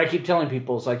 Yeah. But I keep telling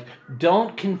people, it's like,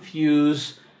 don't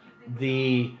confuse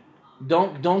the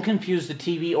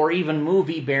TV or even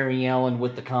movie Barry Allen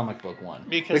with the comic book one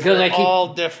because they're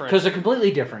all different. Because they're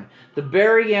completely different. The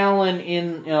Barry Allen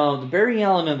in the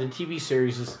TV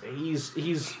series is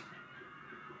he's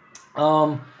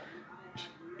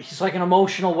like an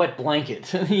emotional wet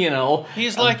blanket, you know.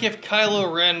 He's like if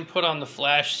Kylo Ren put on the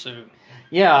Flash suit.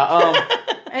 Yeah,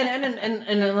 and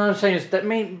what I'm saying is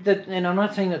and I'm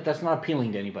not saying that that's not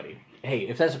appealing to anybody. Hey,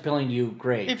 if that's appealing to you,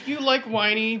 great. If you like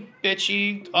whiny,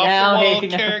 bitchy, off-the-wall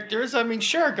characters, I mean,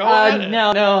 sure, go ahead.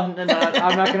 No, I'm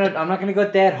not gonna go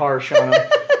that harsh on him.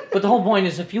 But the whole point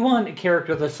is, if you want a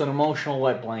character that's an emotional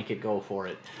wet blanket, go for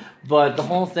it. But the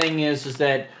whole thing is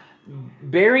that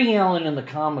Barry Allen in the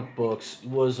comic books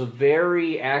was a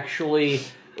very actually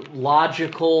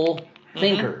logical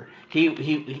thinker.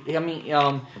 I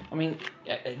mean,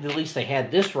 at least they had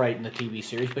this right in the TV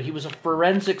series. But he was a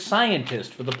forensic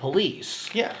scientist for the police.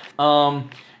 Yeah. But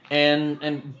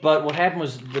what happened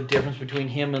was the difference between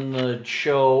him and the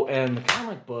show and the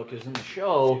comic book is in the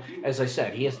show, as I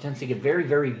said, he tends to get very,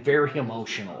 very, very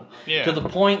emotional to the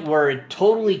point where it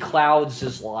totally clouds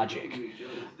his logic.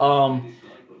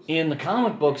 in the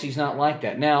comic books, he's not like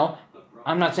that. Now,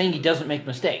 I'm not saying he doesn't make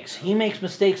mistakes. He makes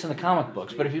mistakes in the comic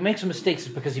books, but if he makes mistakes,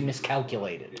 it's because he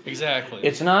miscalculated. Exactly.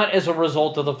 It's not as a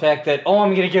result of the fact that, oh,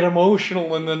 I'm going to get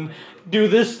emotional and then do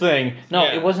this thing. No,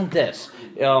 Yeah. it wasn't this.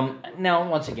 Now,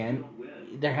 once again,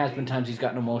 there has been times he's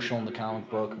gotten emotional in the comic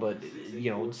book, but,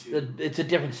 it's a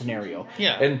different scenario.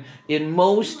 Yeah. And in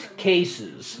most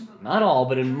cases, not all,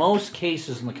 but in most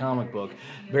cases in the comic book,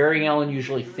 Barry Allen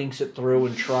usually thinks it through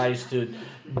and tries to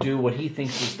do what he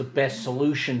thinks is the best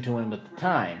solution to him at the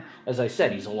time. As I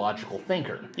said, he's a logical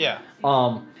thinker. Yeah.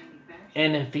 And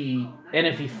if he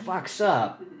fucks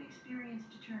up,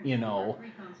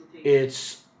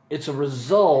 it's a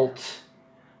result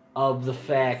of the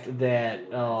fact that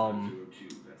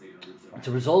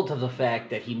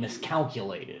he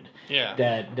miscalculated. Yeah.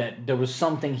 That there was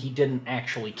something he didn't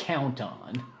actually count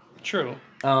on. True.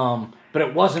 But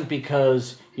it wasn't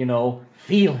because,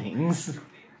 feelings.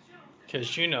 Because,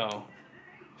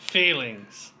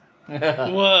 feelings.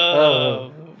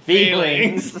 Whoa.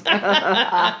 Feelings.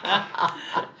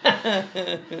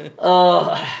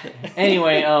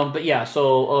 Anyway, but yeah,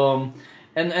 so,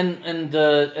 and anyway,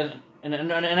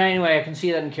 I can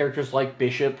see that in characters like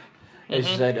Bishop.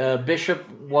 Is that Bishop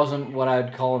wasn't what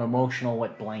I'd call an emotional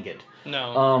wet blanket.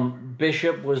 No.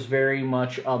 Bishop was very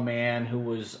much a man who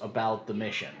was about the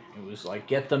mission. It was like,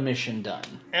 get the mission done.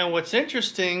 And what's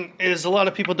interesting is a lot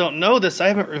of people don't know this. I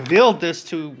haven't revealed this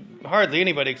to hardly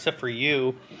anybody except for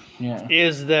you. Yeah.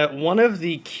 Is that one of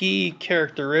the key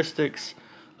characteristics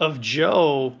of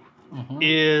Joe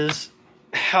is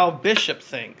how Bishop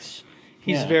thinks.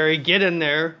 He's very get in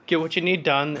there, get what you need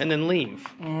done, and then leave.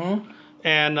 Mm-hmm.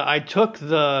 And I took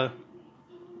that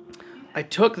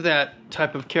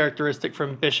type of characteristic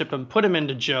from Bishop and put him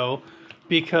into Joe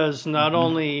because not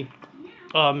only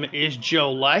is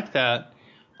Joe like that,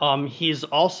 he's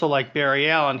also like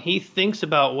Barry Allen. He thinks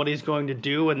about what he's going to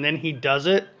do and then he does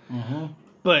it. Mm-hmm.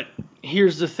 But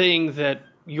here's the thing that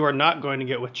you are not going to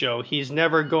get with Joe. He's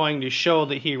never going to show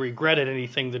that he regretted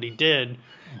anything that he did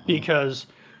because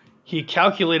he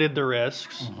calculated the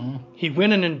risks. Mm-hmm. He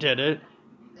went in and did it.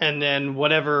 And then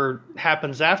whatever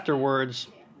happens afterwards,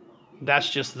 that's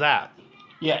just that.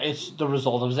 Yeah, it's the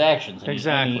result of his actions. And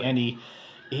exactly. And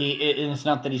it's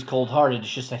not that he's cold-hearted. It's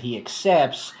just that he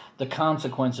accepts the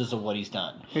consequences of what he's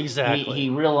done. Exactly. He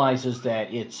realizes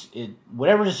that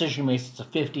whatever decision he makes, it's a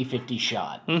 50-50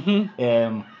 shot.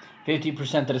 Mm-hmm.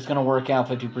 50% that it's going to work out,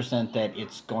 50% that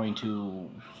it's going to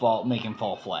make him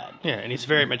fall flat. Yeah, and he's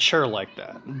very mature like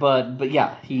that. But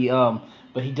yeah, he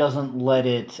doesn't let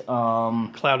it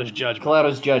cloud his judgment. Cloud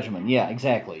his judgment. Yeah,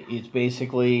 exactly. It's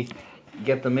basically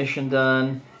get the mission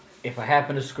done. If I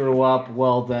happen to screw up,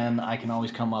 well, then I can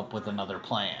always come up with another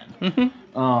plan.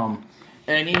 Mm-hmm.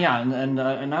 And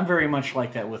I'm very much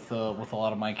like that with a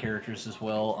lot of my characters as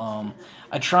well.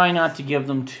 I try not to give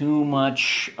them too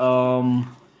much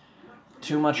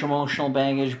emotional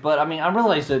baggage, but I mean, I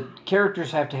realize that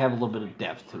characters have to have a little bit of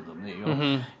depth to them.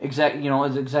 It's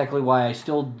exactly why I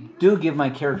still do give my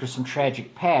characters some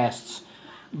tragic pasts.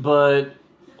 But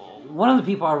one of the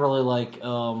people I really like,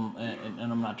 and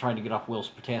I'm not trying to get off Will's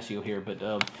Potasio here, but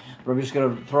we're just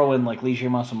gonna throw in like Leiji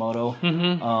Matsumoto.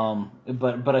 Mm-hmm.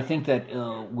 But I think that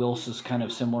Will's is kind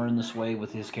of similar in this way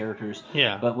with his characters.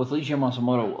 Yeah. But with Leiji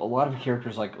Matsumoto, a lot of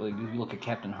characters like if you look at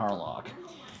Captain Harlock.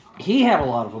 He had a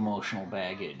lot of emotional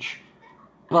baggage,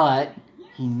 but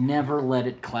he never let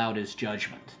it cloud his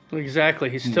judgment. Exactly.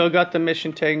 He still got the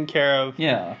mission taken care of.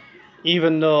 Yeah.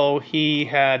 Even though he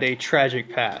had a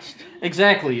tragic past.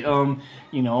 Exactly.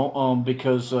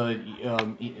 Because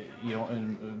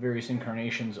in various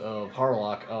incarnations of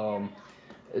Harlock,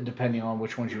 depending on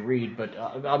which ones you read, but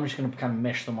I'm just going to kind of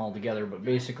mesh them all together. But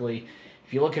basically,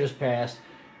 if you look at his past,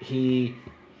 he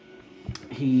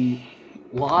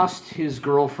lost his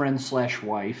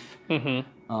girlfriend/wife.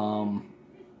 Mm-hmm.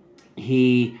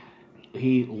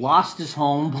 He lost his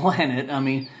home planet. I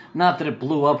mean, not that it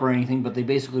blew up or anything, but they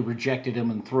basically rejected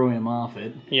him and threw him off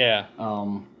it. Yeah.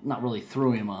 Not really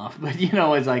threw him off, but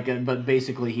it's like, but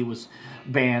basically he was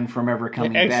banned from ever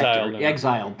coming back to Earth.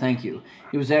 Exiled. Thank you.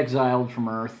 He was exiled from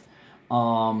Earth.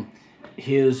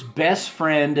 His best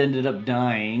friend ended up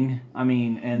dying. I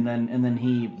mean, and then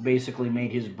he basically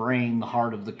made his brain the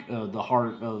heart of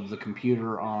the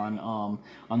computer on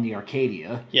the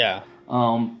Arcadia. Yeah.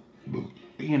 And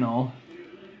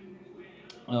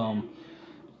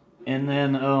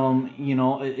then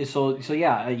so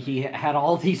yeah, he had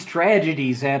all these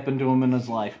tragedies happen to him in his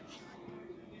life.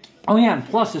 Oh yeah, and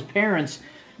plus his parents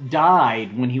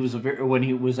died when he was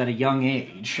at a young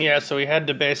age. Yeah, so he had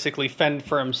to basically fend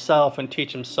for himself and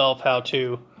teach himself how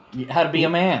to be a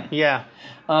man. Yeah.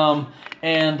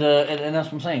 And that's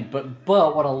what I'm saying. But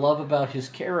what I love about his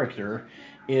character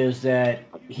is that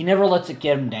he never lets it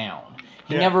get him down.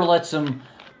 He never lets him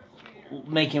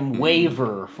make him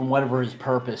waver from whatever his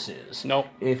purpose is. Nope.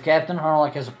 If Captain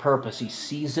Harlock has a purpose, he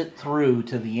sees it through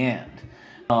to the end.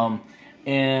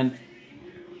 And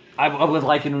I would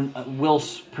liken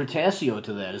Will's Protasio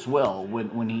to that as well.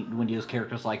 When he has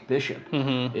characters like Bishop,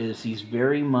 is he's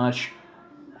very much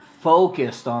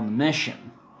focused on the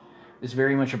mission. It's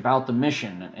very much about the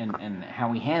mission and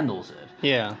how he handles it.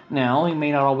 Yeah. Now, he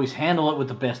may not always handle it with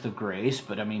the best of grace,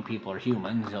 but I mean, people are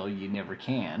human, so you never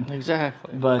can.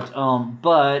 Exactly. But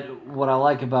what I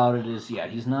like about it is,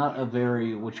 he's not a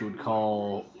very, what you would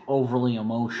call, overly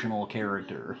emotional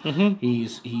character.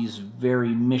 He's very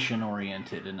mission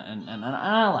oriented, and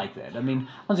I like that. I mean,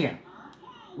 once again,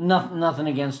 nothing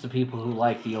against the people who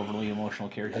like the overly emotional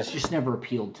characters. It's just never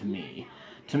appealed to me.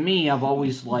 To me, I've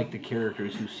always liked the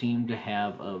characters who seem to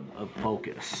have a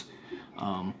focus.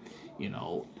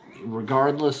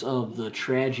 Regardless of the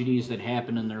tragedies that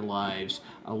happen in their lives,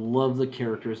 I love the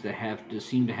characters that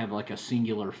seem to have like a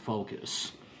singular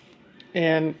focus.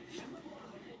 And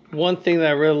one thing that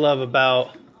I really love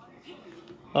about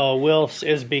Whilce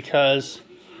is because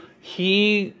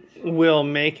he will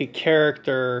make a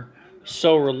character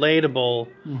so relatable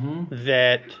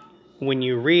that when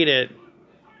you read it,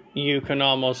 you can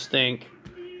almost think,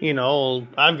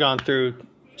 I've gone through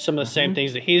some of the same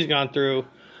things that he's gone through,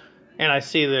 and I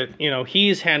see that,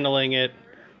 he's handling it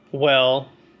well,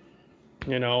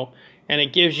 and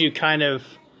it gives you kind of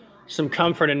some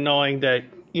comfort in knowing that,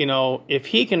 if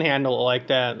he can handle it like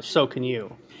that, so can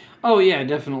you. Oh, yeah,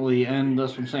 definitely, and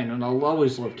that's what I'm saying, and I'll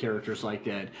always love characters like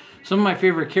that. Some of my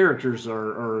favorite characters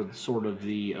are sort of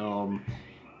the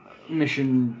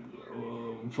mission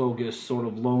focused, sort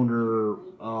of loner,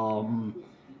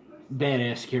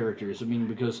 badass characters. I mean,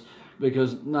 because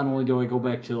not only do I go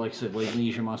back to, like I said, like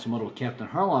Leisha Matsumoto, Captain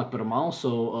Harlock, but I'm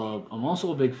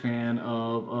also a big fan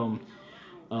of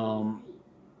Hideyuki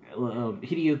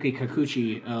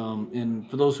Kikuchi. And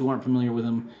for those who aren't familiar with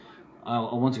him,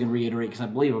 I'll once again reiterate, because I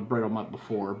believe I've brought him up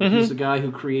before, but he's the guy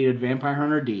who created Vampire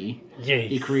Hunter D.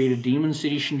 Yes. He created Demon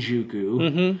City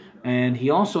Shinjuku. And he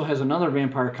also has another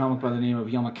vampire comic by the name of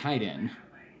Yamakaiden.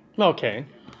 Okay.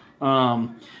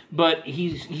 But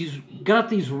he's got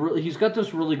this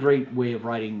really great way of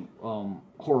writing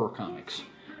horror comics.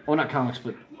 Well, not comics,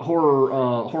 but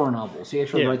horror novels. He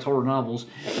actually writes horror novels,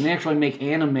 and they actually make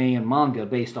anime and manga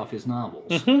based off his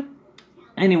novels.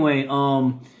 Anyway,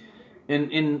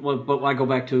 but I go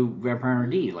back to Vampire Hunter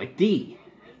D. Like D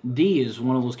is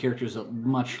one of those characters that,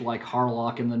 much like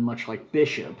Harlock and then much like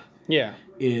Bishop,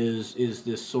 is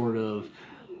this sort of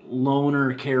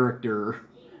loner character.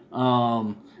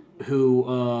 Who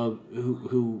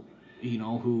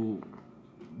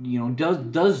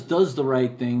does the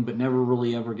right thing, but never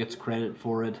really ever gets credit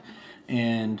for it,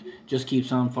 and just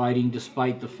keeps on fighting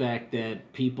despite the fact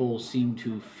that people seem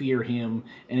to fear him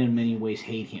and in many ways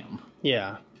hate him.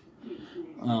 Yeah.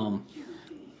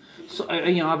 So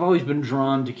I've always been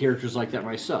drawn to characters like that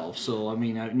myself. So I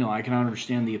mean, I can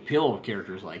understand the appeal of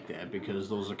characters like that, because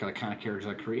those are the kind of characters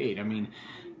I create. I mean,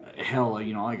 hell,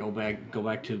 I go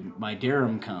back to my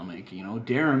Darum comic.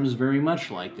 Darum's very much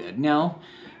like that. Now,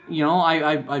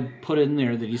 I put in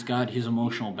there that he's got his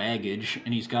emotional baggage,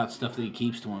 and he's got stuff that he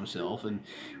keeps to himself, and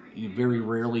very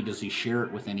rarely does he share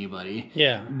it with anybody.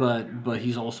 Yeah. But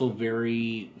he's also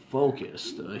very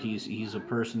focused. He's a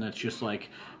person that's just like,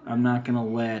 I'm not going to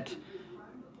let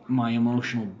my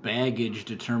emotional baggage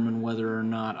determine whether or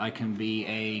not I can be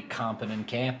a competent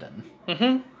captain.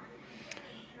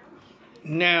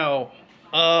 Now,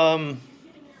 I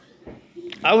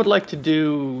would like to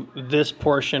do this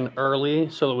portion early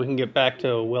so that we can get back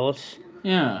to Willis.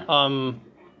 Yeah.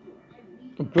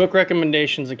 Book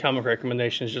recommendations and comic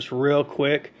recommendations, just real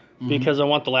quick, because I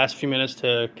want the last few minutes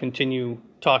to continue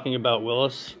talking about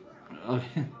Willis.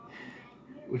 Okay.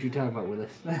 What you talking about with us?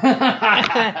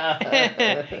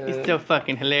 He's so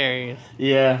fucking hilarious.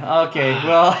 Yeah, okay,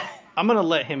 well... I'm going to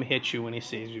let him hit you when he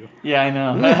sees you. Yeah, I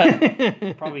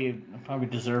know. Probably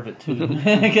deserve it, too.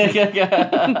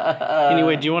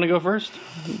 Anyway, do you want to go first?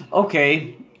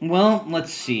 Okay, well,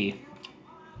 let's see.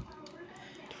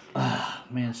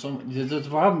 Man, the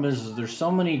problem is there's so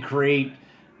many great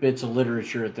bits of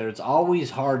literature out there. It's always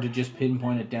hard to just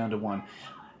pinpoint it down to one.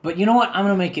 But you know what? I'm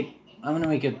gonna make it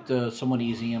somewhat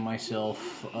easy on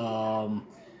myself,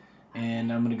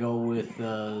 and I'm gonna go with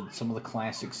some of the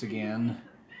classics again.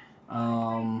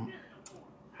 I'm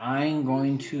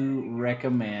going to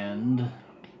recommend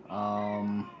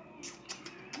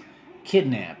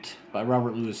Kidnapped by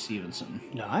Robert Louis Stevenson.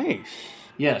 Nice.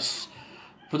 Yes.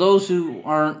 For those who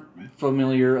aren't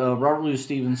familiar, Robert Louis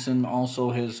Stevenson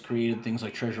also has created things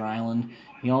like Treasure Island.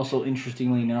 He also,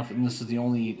 interestingly enough, and this is the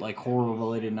only like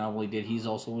horror-related novel he did, he's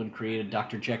also created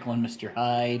Dr. Jekyll and Mr.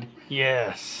 Hyde.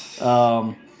 Yes.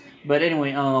 But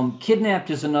anyway, Kidnapped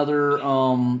is another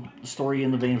story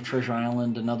in the vein of Treasure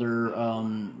Island, another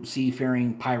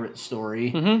seafaring pirate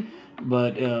story. Mm-hmm.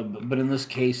 But in this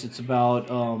case, it's about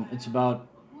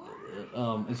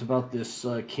this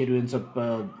kid who ends up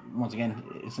once again,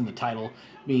 it's in the title,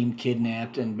 being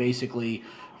kidnapped and basically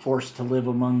forced to live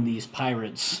among these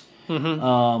pirates.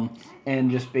 Mm-hmm.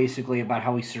 And just basically about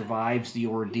how he survives the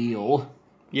ordeal.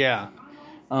 Yeah.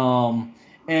 And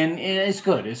it's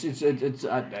good.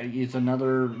 It's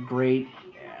another great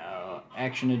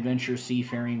action adventure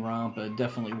seafaring romp.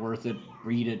 Definitely worth it.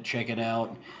 Read it. Check it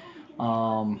out.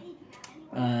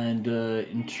 And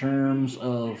in terms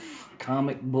of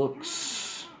comic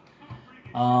books,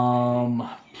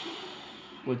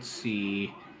 let's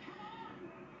see.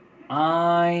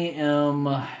 I am,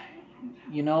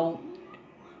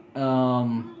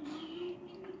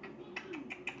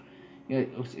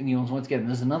 once again,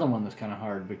 there's another one that's kind of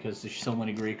hard because there's so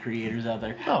many great creators out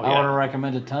there. Oh, yeah. I want to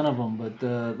recommend a ton of them, but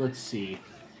let's see.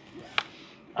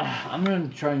 I'm going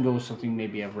to try and go with something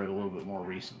maybe I've read a little bit more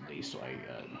recently, so I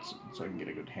can get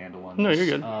a good handle on this. No, you're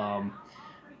good.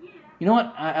 You know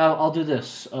what? I'll do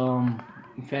this. In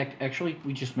fact, actually,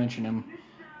 we just mentioned him,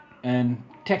 and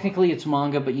technically it's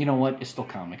manga, but you know what? It's still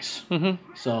comics. Mm-hmm.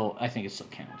 So I think it still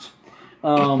counts.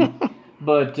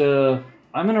 But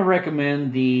I'm going to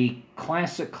recommend the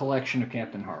classic collection of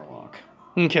Captain Harlock.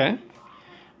 Okay.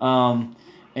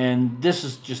 And this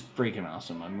is just freaking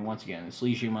awesome. I mean, once again, it's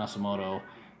Leiji Matsumoto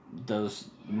does,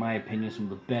 in my opinion, some of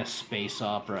the best space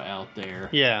opera out there.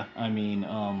 Yeah. I mean,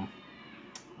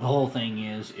 the whole thing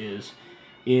is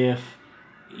if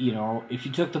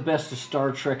you took the best of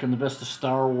Star Trek and the best of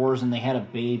Star Wars and they had a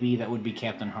baby, that would be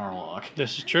Captain Harlock.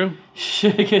 This is true.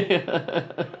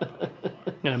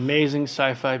 An amazing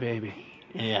sci-fi baby.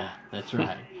 Yeah, that's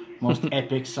right. Most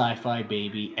epic sci-fi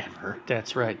baby ever.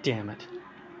 That's right. Damn it.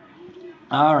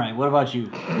 All right, what about you?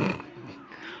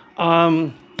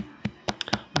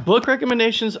 Book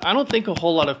recommendations. I don't think a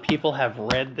whole lot of people have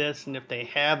read this, and if they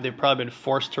have, they've probably been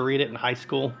forced to read it in high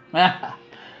school.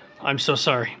 I'm so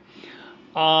sorry.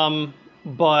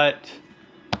 But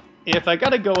if I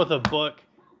gotta go with a book,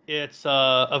 it's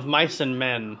Of Mice and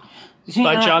Men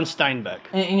by John Steinbeck.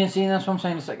 And you see, that's what I'm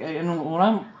saying. It's like, and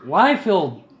why I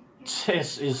feel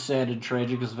is sad and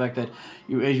tragic is the fact that,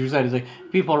 as you said, it's like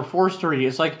people are forced to read it.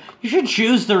 It's like you should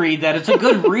choose to read that. It's a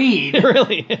good read. It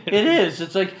really is. It is.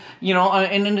 It's like,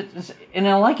 and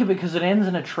I like it because it ends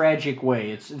in a tragic way.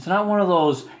 It's not one of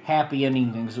those happy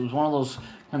ending things. It was one of those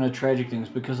kind of tragic things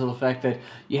because of the fact that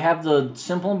you have the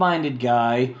simple-minded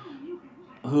guy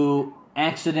who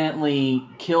accidentally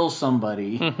kills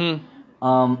somebody.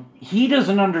 Mm-hmm. He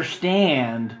doesn't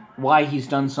understand why he's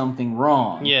done something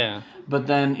wrong. Yeah. But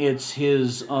then it's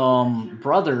his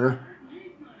brother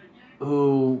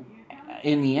who,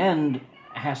 in the end,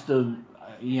 has to,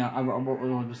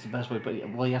 what's the best way to put it?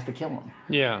 Well, he has to kill him.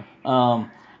 Yeah.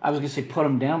 I was going to say put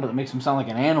him down, but it makes him sound like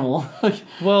an animal.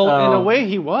 Well, in a way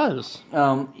he was.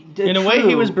 In a way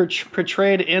he was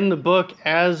portrayed in the book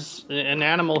as an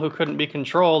animal who couldn't be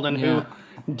controlled and who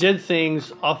did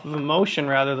things off of emotion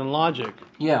rather than logic.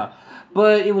 Yeah.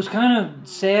 But it was kind of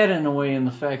sad in a way in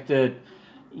the fact that,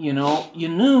 you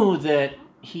knew that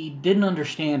he didn't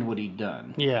understand what he'd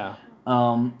done. Yeah.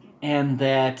 And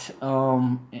that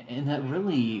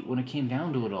really, when it came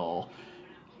down to it all,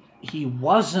 he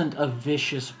wasn't a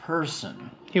vicious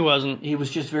person. He wasn't. He was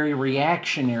just very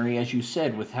reactionary, as you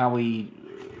said, with how he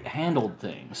handled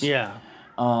things. Yeah.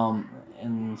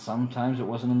 And sometimes it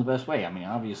wasn't in the best way. I mean,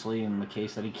 obviously, in the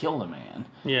case that he killed a man.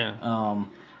 Yeah.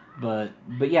 But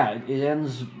yeah, it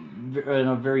ends on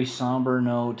a very somber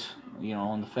note,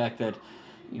 on the fact that,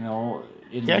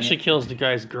 he actually kills the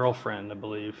guy's girlfriend, I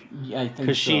believe. Yeah, I think so.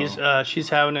 Because she's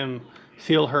having him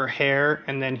feel her hair,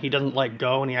 and then he doesn't let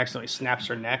go, and he accidentally snaps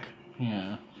her neck.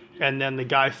 Yeah. And then the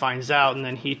guy finds out, and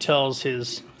then he tells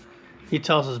his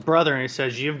brother, and he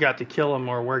says, "You've got to kill him,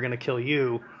 or we're going to kill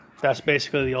you." That's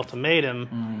basically the ultimatum.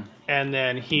 Mm. And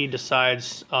then he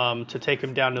decides to take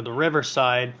him down to the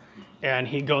riverside, and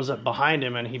he goes up behind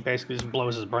him, and he basically just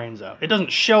blows his brains out. It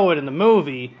doesn't show it in the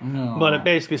movie, but it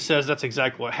basically says that's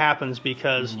exactly what happens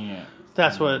because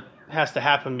that's what has to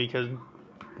happen because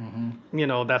You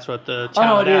know, that's what the Oh,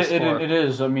 no, talent asked for. it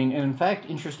is. I mean, and in fact,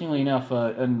 interestingly enough,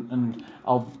 and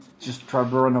I'll just try to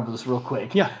run over this real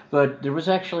quick. Yeah. But there was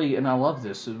actually, and I love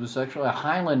this, it was actually a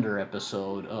Highlander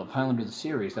episode of Highlander the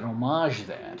series that homaged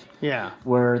that. Yeah.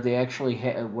 Where they actually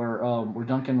had, where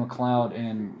Duncan MacLeod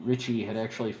and Richie had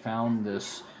actually found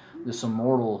this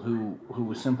immortal who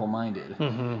was simple-minded,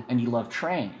 and he loved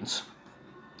trains.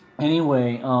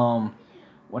 Anyway,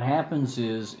 what happens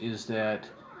is that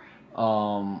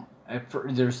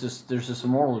there's this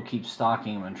immortal who keeps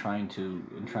stalking him and trying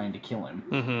to kill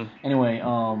him. Anyway,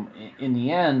 in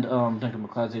the end, Duncan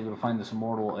MacLeod's able to find this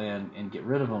immortal and get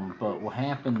rid of him. But what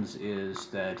happens is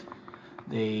that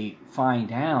they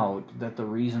find out that the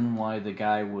reason why the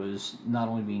guy was not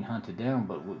only being hunted down,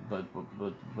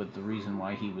 but the reason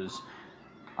why he was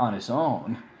on his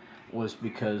own was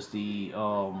because the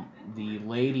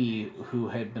lady who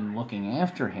had been looking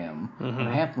after him.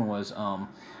 What happened was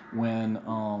when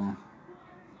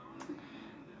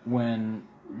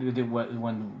the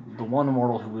one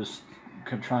immortal who was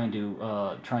trying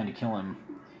to kill him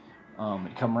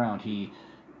had come around, he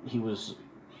was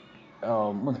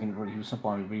one thing he was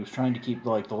simple, but he was trying to keep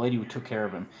the lady who took care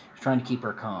of him. He was trying to keep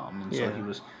her calm, and so he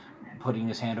was putting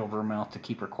his hand over her mouth to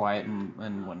keep her quiet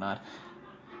and whatnot.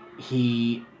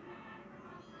 He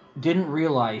didn't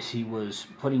realize he was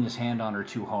putting his hand on her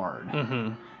too hard,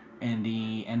 and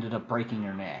he ended up breaking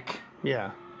her neck.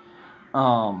 Yeah.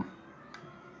 And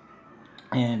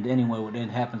anyway, what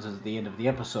happens is at the end of the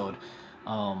episode,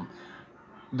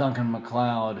 Duncan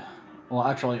MacLeod. Well,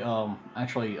 actually,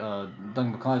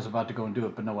 Duncan MacLeod is about to go and do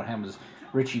it, but no, what happens is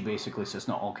Richie basically says,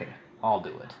 "No, okay, I'll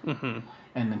do it."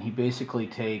 And then he basically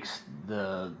takes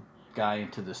the guy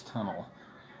into this tunnel.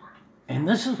 And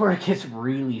this is where it gets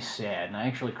really sad, and I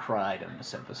actually cried on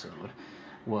this episode,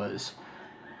 was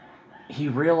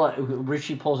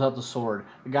Richie pulls out the sword,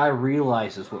 the guy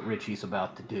realizes what Richie's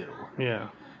about to do. Yeah.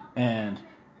 And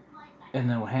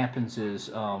then what happens is,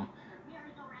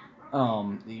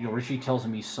 Richie tells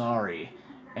him he's sorry,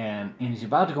 and he's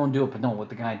about to go and do it, but no, what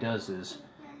the guy does is,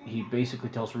 he basically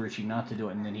tells Richie not to do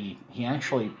it, and then he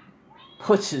actually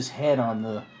puts his head on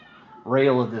the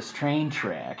rail of this train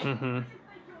track.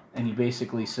 And he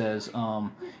basically says, he's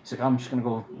like, I'm just going to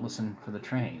go listen for the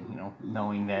train,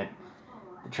 knowing that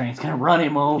the train's going to run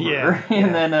him over. Yeah,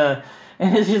 and then,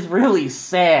 and it's just really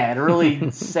sad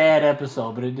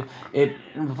episode. But the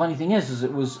funny thing is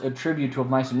it was a tribute to Of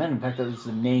Mice and Men. In fact, that was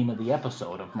the name of the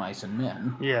episode, Of Mice and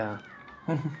Men. Yeah.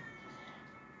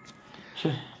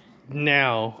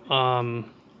 Now,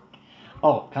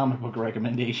 comic book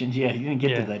recommendations. Yeah, you didn't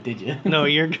get to that, did you? No,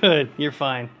 you're good. You're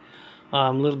fine. A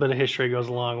little bit of history goes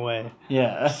a long way.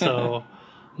 Yeah. So,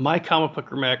 my comic book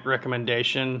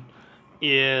recommendation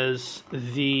is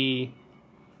the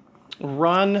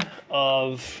run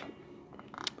of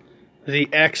the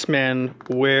X-Men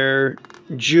where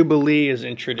Jubilee is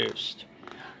introduced.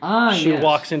 She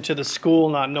walks into the school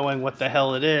not knowing what the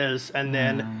hell it is, and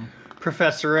then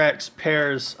Professor X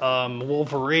pairs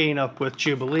Wolverine up with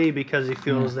Jubilee because he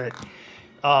feels that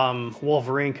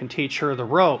Wolverine can teach her the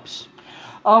ropes.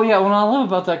 Oh, yeah, what I love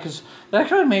about that, because they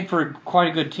actually made for quite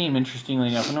a good team, interestingly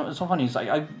enough. And it's so funny, it's like,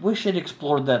 I wish they'd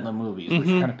explored that in the movies, which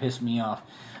kind of pissed me off.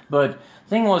 But the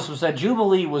thing was that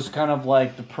Jubilee was kind of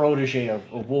like the protege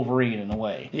of Wolverine in a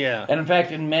way. Yeah. And in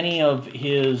fact, in many of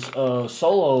his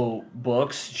solo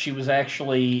books, she was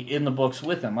actually in the books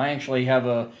with him. I actually have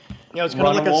a Yeah, it was kind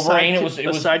of like a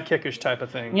sidekickish type of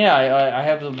thing. Yeah, I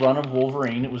have the run of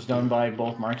Wolverine. It was done by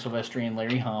both Mark Silvestri and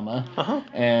Larry Hama.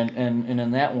 And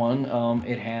in that one,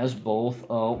 it has both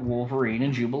Wolverine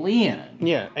and Jubilee in it.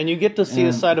 Yeah, and you get to see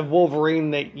a side of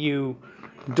Wolverine that you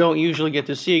don't usually get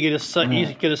to see. You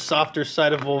get a softer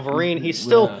side of Wolverine. He's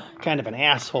still kind of an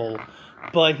asshole,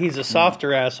 but he's a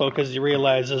softer asshole because he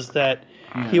realizes that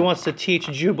he wants to teach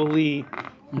Jubilee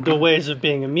the ways of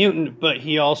being a mutant, but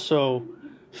he also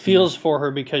feels for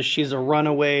her because she's a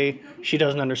runaway. She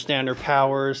doesn't understand her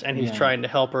powers, and he's trying to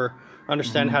help her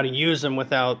understand how to use them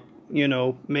without,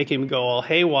 making him go all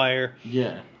haywire.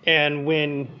 Yeah. And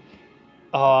when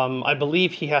I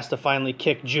believe he has to finally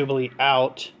kick Jubilee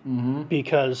out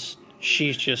because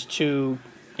she's just too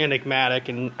enigmatic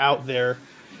and out there,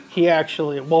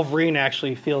 Wolverine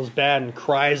actually feels bad and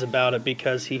cries about it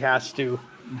because he has to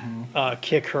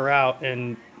kick her out,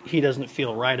 and he doesn't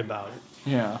feel right about it.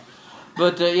 Yeah.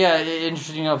 But,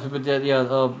 interesting enough. But, but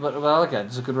I like that.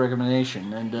 It's a good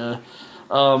recommendation. And,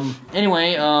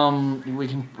 anyway, we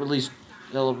can at least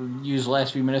use the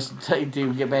last few minutes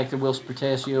to get back to Whilce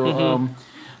Portacio.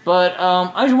 But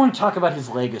I just want to talk about his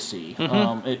legacy,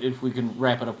 if we can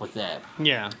wrap it up with that.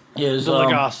 Yeah. The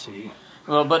legacy.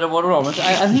 Well, but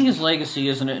I think his legacy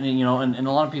isn't it, and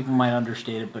a lot of people might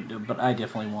understate it, but I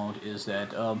definitely won't. Is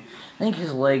that I think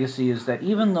his legacy is that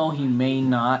even though he may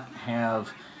not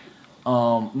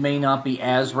be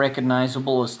as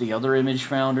recognizable as the other Image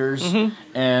founders,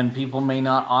 and people may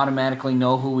not automatically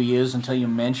know who he is until you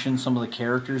mention some of the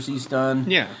characters he's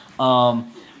done. Yeah.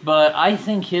 But I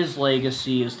think his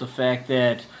legacy is the fact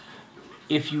that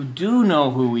if you do know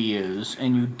who he is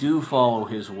and you do follow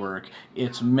his work,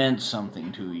 it's meant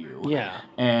something to you. Yeah.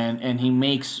 And he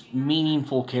makes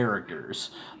meaningful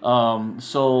characters.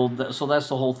 So that's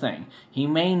the whole thing. He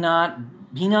may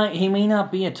not be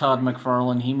a Todd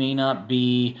McFarlane. He may not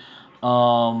be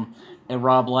a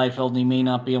Rob Liefeld. He may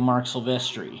not be a Mark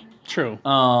Silvestri. True.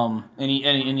 And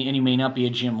he may not be a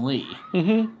Jim Lee.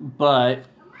 Mm-hmm. But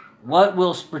what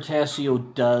Will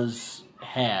Spertasio does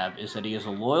have is that he has a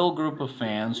loyal group of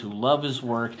fans who love his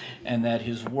work, and that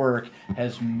his work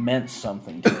has meant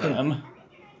something to them.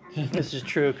 This is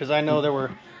true, because I know there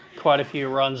were quite a few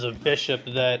runs of Bishop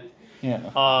that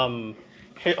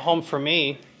hit home for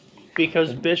me,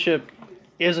 because Bishop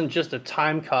isn't just a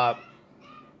time cop.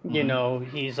 You know,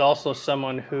 he's also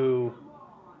someone who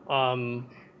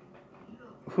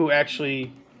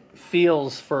actually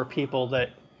feels for people that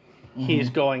he's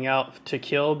going out to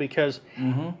kill, because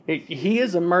he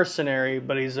is a mercenary,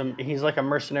 but he's like a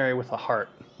mercenary with a heart.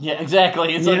 Yeah,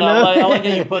 exactly. I like how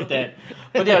you put that.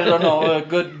 But yeah, no,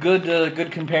 good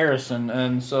comparison.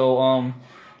 And so,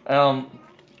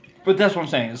 but that's what I'm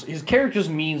saying. Is his characters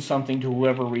mean something to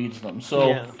whoever reads them.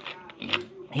 So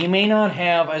he may not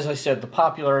have, as I said, the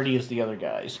popularity as the other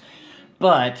guys,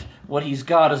 but what he's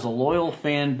got is a loyal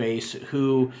fan base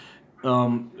who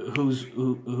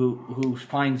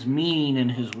finds meaning in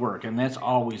his work, and that's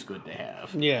always good to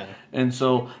have. Yeah. And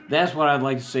so that's what I'd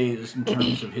like to say is in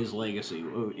terms of his legacy.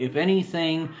 If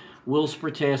anything, Will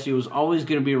Spertasio is always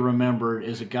going to be remembered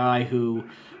as a guy who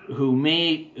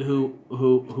made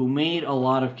a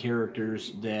lot of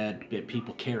characters that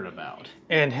people cared about,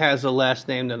 and has a last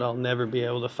name that I'll never be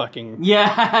able to fucking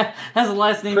has a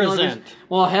last name present.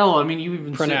 Well, hell, I mean, you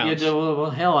even pronounce.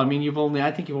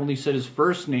 I think you've only said his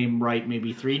first name right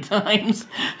maybe 3 times.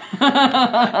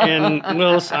 And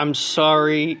Willis, I'm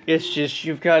sorry. It's just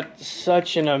you've got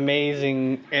such an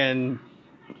amazing and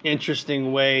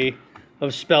interesting way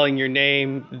of spelling your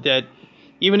name that.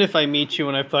 Even if I meet you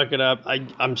and I fuck it up,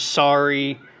 I'm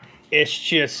sorry. It's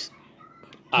just...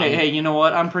 Hey, you know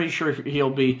what? I'm pretty sure he'll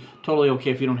be totally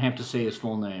okay if you don't have to say his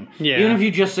full name. Yeah. Even if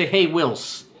you just say, hey,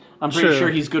 Wills, I'm pretty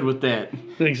sure he's good with that.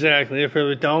 Exactly. If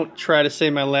I don't try to say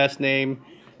my last name,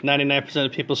 99%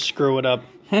 of people screw it up.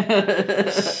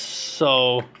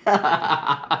 So,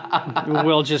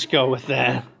 we'll just go with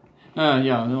that.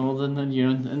 Yeah. Well, then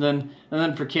and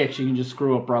then for kicks, you can just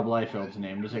screw up Rob Liefeld's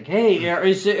name. Just like, hey, are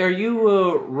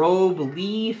you Rob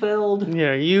Liefeld?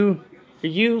 Yeah, are you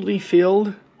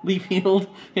Liefeld? Liefeld?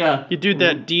 Yeah. You do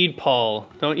that Deed Paul,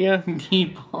 don't you?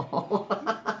 Deed Paul.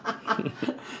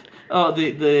 Oh,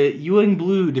 the Ewing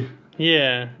Blood.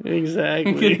 Yeah,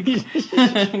 exactly.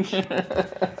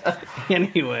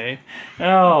 Anyway.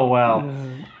 Oh, well.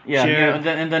 Yeah,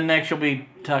 and then next you'll be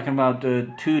talking about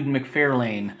Tood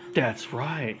McFarlane. That's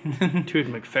right. Tood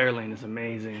McFarlane is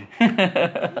amazing.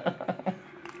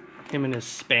 Him and his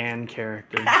Span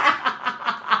character. But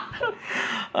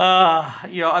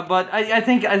I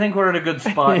think we're at a good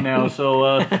spot now,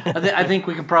 so I think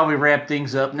we can probably wrap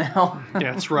things up now.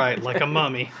 That's right, like a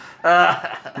mummy.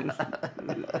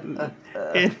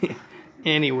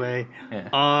 Anyway,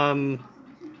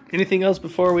 anything else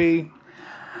before we?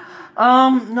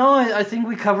 No, I think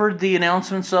we covered the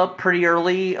announcements up pretty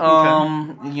early.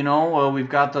 Okay. We've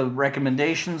got the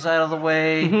recommendations out of the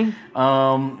way.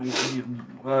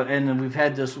 Mm-hmm. And then we've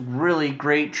had this really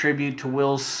great tribute to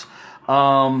Will's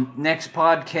next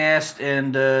podcast,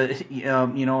 and we're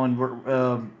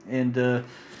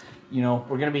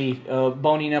going to be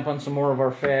boning up on some more of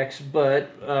our facts,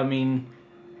 but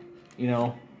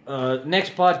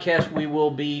next podcast we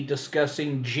will be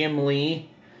discussing Jim Lee.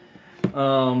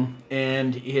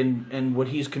 And what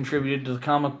he's contributed to the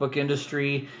comic book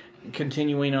industry,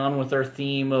 continuing on with our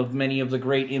theme of many of the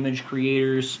great Image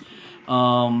creators,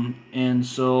 and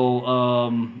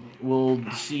so we'll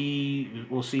see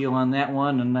you on that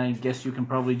one, and I guess you can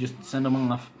probably just send them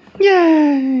off.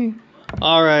 Yay!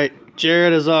 All right,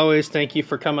 Jared, as always, thank you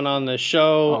for coming on the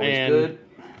show and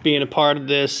being a part of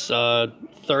this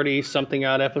 30-something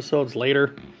odd episodes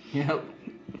later. Yep.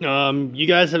 You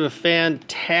guys have a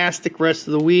fantastic rest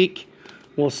of the week.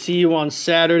 We'll see you on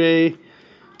Saturday.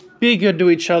 Be good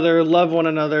to each other. Love one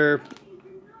another.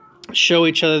 Show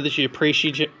each other that you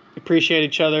appreciate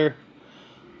each other.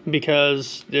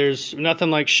 because there's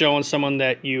nothing like showing someone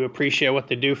that you appreciate what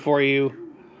they do for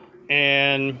you,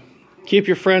 and keep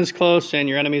your friends close and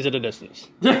your enemies at a distance.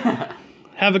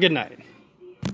 Have a good night.